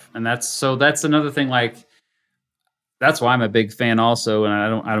stuff. And that's another thing. Like, that's why I'm a big fan also. And I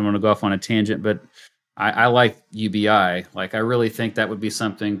don't want to go off on a tangent, but I like UBI. Like, I really think that would be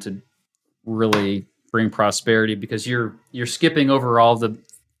something to really bring prosperity, because you're skipping over all the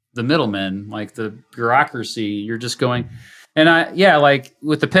middlemen, like the bureaucracy. You're just going, and like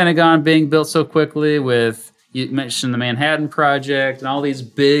with the Pentagon being built so quickly, with, you mentioned the Manhattan Project and all these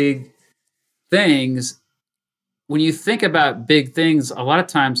big things. When you think about big things, a lot of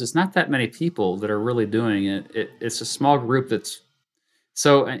times it's not that many people that are really doing it. It's a small group that's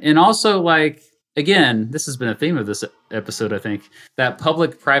so, and also, like, again, this has been a theme of this episode, I think, that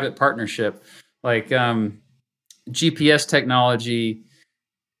public-private partnership, like GPS technology,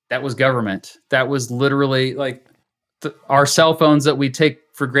 that was government. That was literally like our cell phones that we take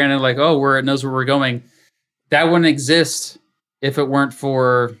for granted, like, oh, it knows where we're going. That wouldn't exist if it weren't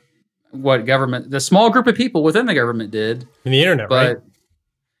for what government, the small group of people within the government did. And the internet, right?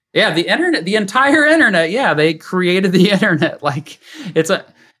 Yeah, the internet, the entire internet. Yeah, they created the internet. Like,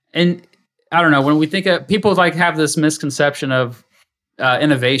 and I don't know, when we think of, people like have this misconception of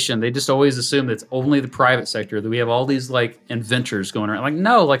innovation. They just always assume that it's only the private sector, that we have all these like inventors going around. Like,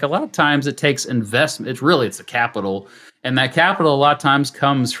 no, like a lot of times it takes investment. It's the capital. And that capital a lot of times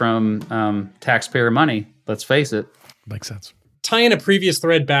comes from taxpayer money. Let's face it. Makes sense. Tie in a previous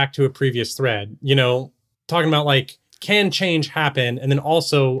thread back to a previous thread, talking about like, can change happen? And then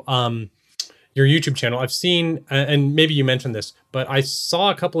also your YouTube channel. I've seen, and maybe you mentioned this, but I saw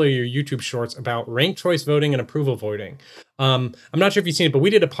a couple of your YouTube shorts about ranked choice voting and approval voting. I'm not sure if you've seen it, but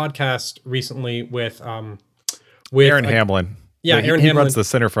we did a podcast recently with Aaron Hamlin. Yeah, Aaron Hamlin runs the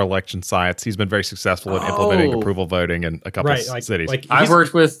Center for Election Science. He's been very successful in implementing approval voting in a couple of cities. I've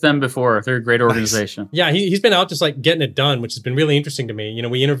worked with them before. They're a great organization. Nice. Yeah, he's been out just like getting it done, which has been really interesting to me.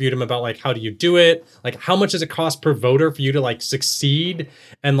 We interviewed him about like, how do you do it? Like, how much does it cost per voter for you to like succeed?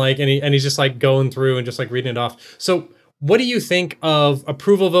 And like, and he's just like going through and just like reading it off. So what do you think of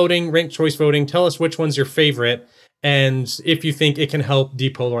approval voting, ranked choice voting? Tell us which one's your favorite, and if you think it can help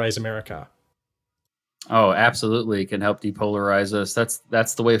depolarize America. Oh, absolutely. It can help depolarize us.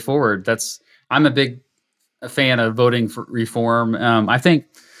 That's the way forward. I'm a big fan of voting for reform. I think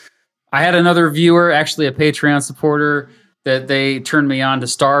I had another viewer, actually a Patreon supporter, that they turned me on to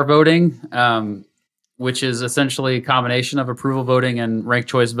star voting, which is essentially a combination of approval voting and ranked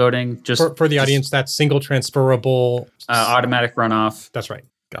choice voting. Just for the audience, that's single transferable automatic runoff. That's right.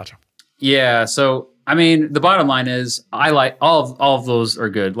 Gotcha. Yeah. So, I mean, the bottom line is I like all of those are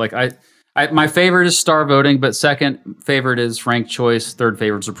good. Like my favorite is star voting, but second favorite is ranked choice. Third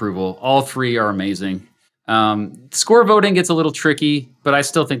favorite is approval. All three are amazing. Score voting gets a little tricky, but I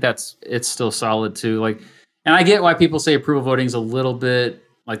still think it's still solid too. Like, and I get why people say approval voting is a little bit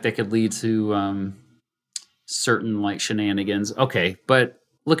like they could lead to certain like shenanigans. Okay, but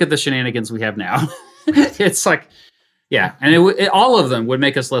look at the shenanigans we have now. It's like, yeah, and all of them would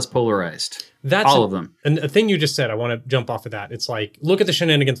make us less polarized. All of them. And a thing you just said, I want to jump off of that. It's like, look at the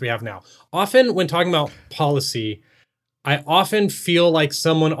shenanigans we have now. Often when talking about policy, I often feel like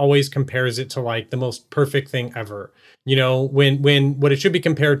someone always compares it to like the most perfect thing ever. When what it should be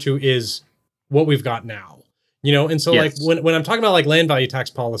compared to is what we've got now. And so yes. Like when I'm talking about like land value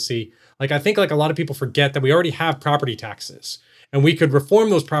tax policy, like I think like a lot of people forget that we already have property taxes, and we could reform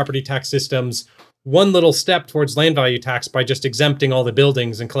those property tax systems one little step towards land value tax by just exempting all the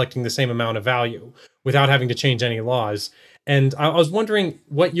buildings and collecting the same amount of value without having to change any laws. And I was wondering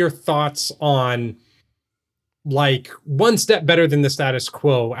what your thoughts on like one step better than the status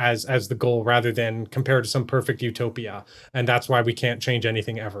quo as the goal rather than compared to some perfect utopia. And that's why we can't change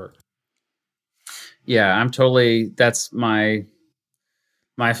anything ever. Yeah, that's my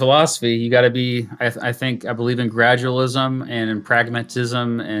philosophy. You got to be, I believe in gradualism and in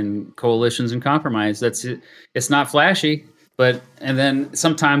pragmatism and coalitions and compromise. It's not flashy, and then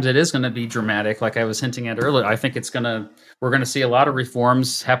sometimes it is going to be dramatic. Like I was hinting at earlier, I think we're going to see a lot of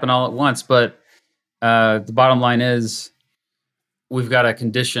reforms happen all at once, but the bottom line is we've got to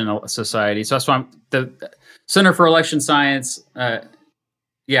condition a society. So that's why the Center for Election Science,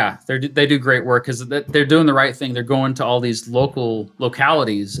 they do great work because they're doing the right thing. They're going to all these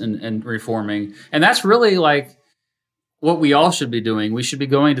localities and reforming. And that's really like what we all should be doing. We should be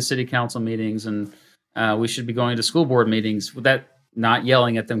going to city council meetings and we should be going to school board meetings with that, not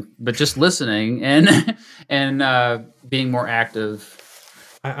yelling at them, but just listening and being more active.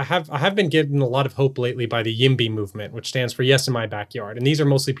 I have been given a lot of hope lately by the YIMBY movement, which stands for Yes in My Backyard. And these are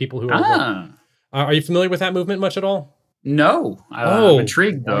mostly people who are you familiar with that movement much at all? No. I'm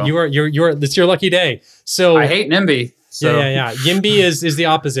intrigued though. It's your lucky day. So I hate NIMBY. So. Yeah. YIMBY is the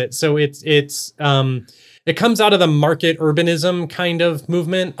opposite. So it comes out of the market urbanism kind of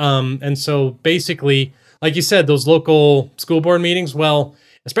movement. And so basically, like you said, those local school board meetings, well,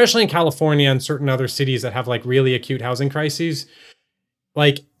 especially in California and certain other cities that have like really acute housing crises,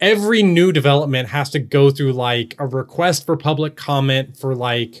 like every new development has to go through like a request for public comment for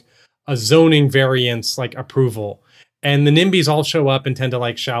like a zoning variance, like approval. And the NIMBYs all show up and tend to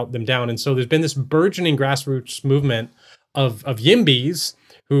like shout them down. And so there's been this burgeoning grassroots movement of YIMBYs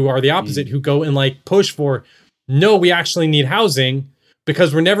who are the opposite, who go and like push for, no, we actually need housing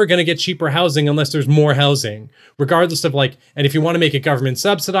because we're never going to get cheaper housing unless there's more housing, regardless of like, and if you want to make it government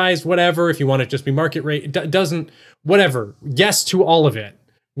subsidized, whatever, if you want it to just be market rate, it doesn't, whatever. Yes to all of it.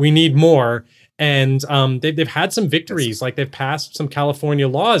 We need more. And they've had some victories, like they've passed some California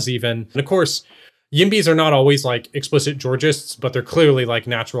laws even. And of course, YIMBYs are not always like explicit Georgists, but they're clearly like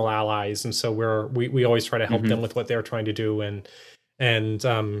natural allies. And so we always try to help them with what they're trying to do and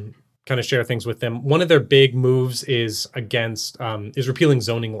kind of share things with them. One of their big moves is repealing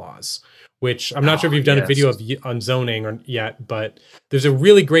zoning laws, which I'm not sure if you've done a video on zoning yet, but there's a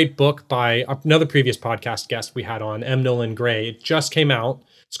really great book by another previous podcast guest we had on, M. Nolan Gray. It just came out.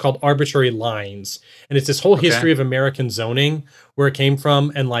 It's called Arbitrary Lines. And it's this whole history of American zoning, where it came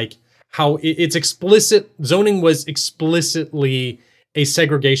from, and like how it's explicit. Zoning was explicitly a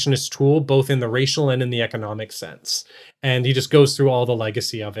segregationist tool, both in the racial and in the economic sense. And he just goes through all the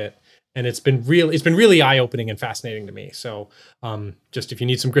legacy of it. And it's been really eye-opening and fascinating to me. So just if you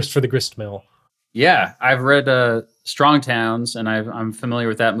need some grist for the grist mill. Yeah, I've read Strong Towns, and I'm familiar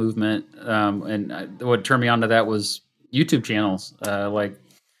with that movement. And what turned me on to that was YouTube channels, like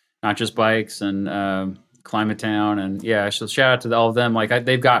Not Just Bikes and Climate Town. And yeah, so shout out to all of them. Like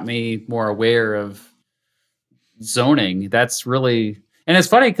they've got me more aware of zoning. That's really, and it's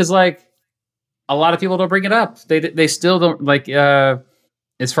funny because like a lot of people don't bring it up. They still don't like,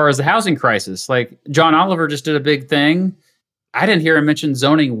 as far as the housing crisis, like John Oliver just did a big thing. I didn't hear him mention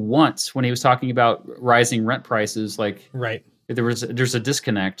zoning once when he was talking about rising rent prices. Like, right. There's a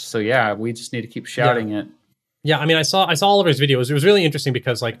disconnect. So yeah, we just need to keep shouting it. Yeah, I mean, I saw Oliver's videos. It was really interesting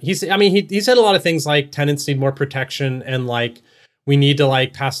because like he said a lot of things like tenants need more protection and like we need to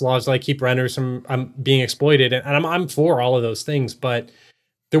like pass laws to like keep renters from being exploited. And I'm for all of those things, but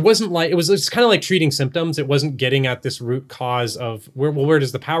there wasn't like, it's kind of like treating symptoms. It wasn't getting at this root cause of where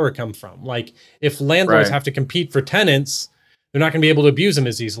does the power come from? Like if landlords have to compete for tenants, they're not going to be able to abuse them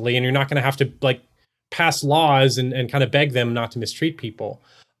as easily. And you're not going to have to like pass laws and kind of beg them not to mistreat people.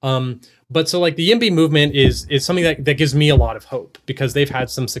 But so like the YIMBY movement is something that gives me a lot of hope because they've had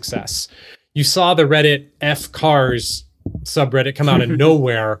some success. You saw the Reddit F Cars subreddit come out of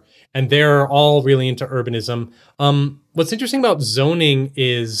nowhere, and they're all really into urbanism. What's interesting about zoning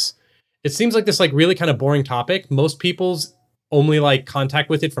is it seems like this like really kind of boring topic. Most people's only like contact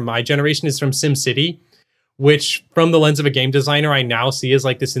with it from my generation is from SimCity, which from the lens of a game designer, I now see as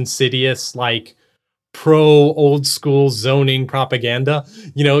like this insidious, like pro old school zoning propaganda.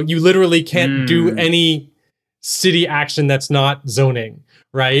 You know, you literally can't do any city action that's not zoning,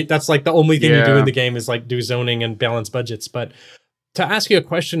 right? That's like the only thing you do in the game is like do zoning and balance budgets. But to ask you a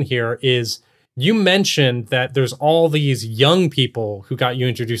question here is, you mentioned that there's all these young people who got you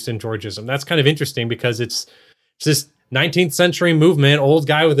introduced in Georgism. That's kind of interesting because it's just 19th century movement, old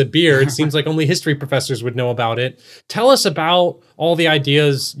guy with a beard. Seems like only history professors would know about it. Tell us about all the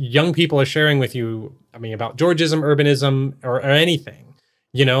ideas young people are sharing with you. I mean, about Georgism, urbanism, or anything,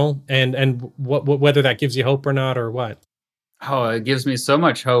 and whether that gives you hope or not, or what. Oh, it gives me so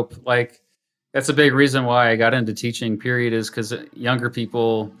much hope. Like, that's a big reason why I got into teaching, period, is because younger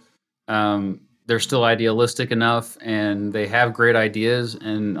people, they're still idealistic enough and they have great ideas,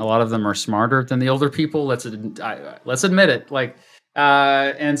 and a lot of them are smarter than the older people. Let's admit it. Like,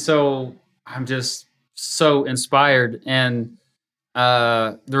 and so I'm just so inspired. And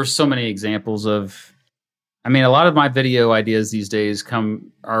there's so many examples of, I mean, a lot of my video ideas these days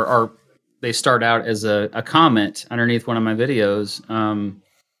they start out as a comment underneath one of my videos.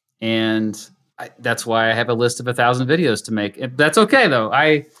 That's why I have a list of 1,000 videos to make. That's okay though.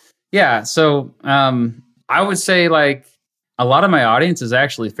 So I would say, like, a lot of my audience is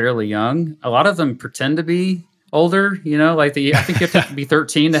actually fairly young. A lot of them pretend to be older, like I think you have to be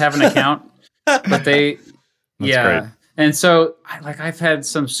 13 to have an account, but That's great. And so I've had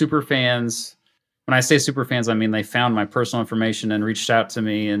some super fans. When I say super fans, I mean, they found my personal information and reached out to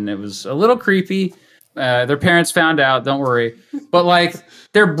me, and it was a little creepy. Their parents found out, don't worry, but like,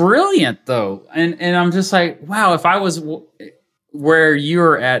 they're brilliant though. And I'm just like, wow, if I was where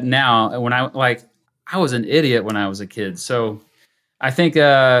you're at now, when I was an idiot when I was a kid. So I think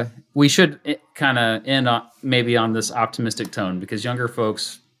we should kind of end maybe on this optimistic tone, because younger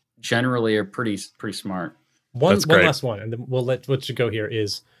folks generally are pretty smart. One last one, and then we'll let you go here,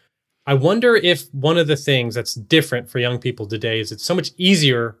 is I wonder if one of the things that's different for young people today is it's so much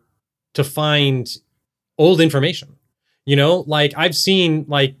easier to find old information. Like, I've seen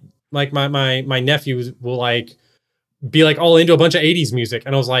like my nephews will like be like all into a bunch of 80s music,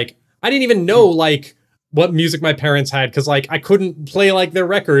 and I was like, I didn't even know like what music my parents had, because like I couldn't play like their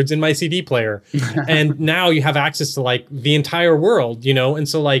records in my CD player. And now you have access to like the entire world, and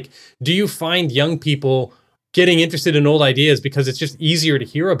so like, do you find young people getting interested in old ideas because it's just easier to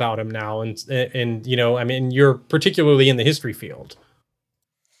hear about them now? And I mean, you're particularly in the history field.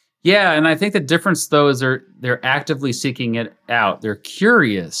 Yeah, and I think the difference though is they're actively seeking it out. They're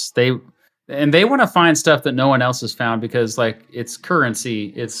curious. They want to find stuff that no one else has found, because like, it's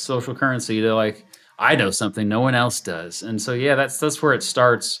currency, it's social currency. They're like, I know something no one else does. And so yeah, that's where it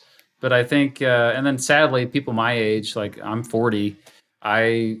starts. But I think and then sadly, people my age, like I'm 40,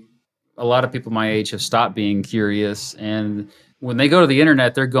 a lot of people my age have stopped being curious, and when they go to the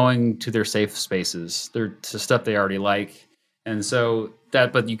internet, they're going to their safe spaces. They're to stuff they already like. And so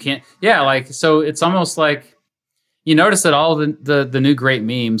but you can't, so it's almost like, you notice that all the new great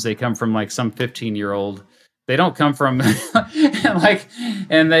memes, they come from like some 15-year-old. They don't come from and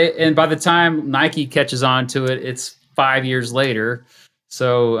by the time Nike catches on to it, it's 5 years later.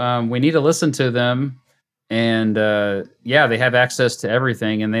 So we need to listen to them, and they have access to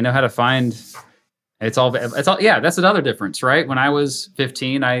everything, and they know how to find. It's all. Yeah, that's another difference, right? When I was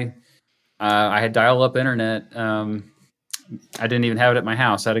 15, I had dial-up internet. I didn't even have it at my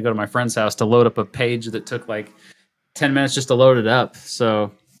house. I had to go to my friend's house to load up a page that took like 10 minutes just to load it up.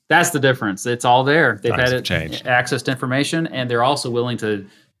 So that's the difference. It's all there. They've had access to information, and they're also willing to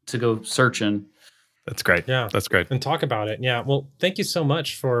go searching. That's great. Yeah, that's great. And talk about it. Yeah. Well, thank you so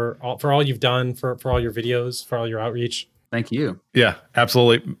much for all you've done, for all your videos, for all your outreach. Thank you. Yeah,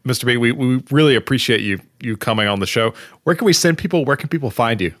 absolutely, Mr. B. We really appreciate you coming on the show. Where can we send people? Where can people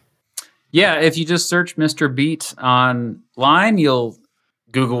find you? Yeah, if you just search Mr. Beat online,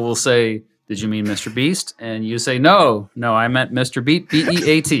 Google will say, "Did you mean Mr. Beast?" And you say, "No, I meant Mr. Beat,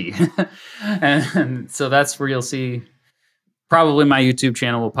 BEAT." and so that's where you'll see. Probably my YouTube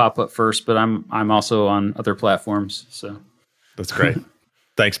channel will pop up first, but I'm also on other platforms. So that's great.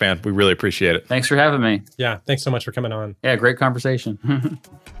 Thanks, man. We really appreciate it. Thanks for having me. Yeah, thanks so much for coming on. Yeah, great conversation.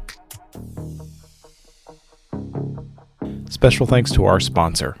 Special thanks to our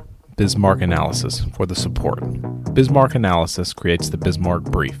sponsor, Bismarck Analysis, for the support. Bismarck Analysis creates the Bismarck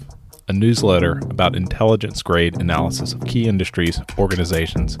Brief, a newsletter about intelligence-grade analysis of key industries,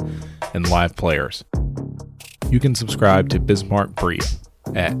 organizations, and live players. You can subscribe to Bismarck Brief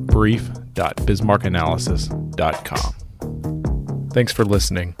at brief.bismarckanalysis.com. Thanks for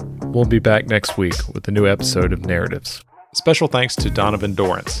listening. We'll be back next week with a new episode of Narratives. Special thanks to Donovan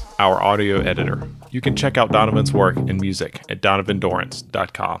Dorrance, our audio editor. You can check out Donovan's work and music at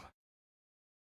donovandorrance.com.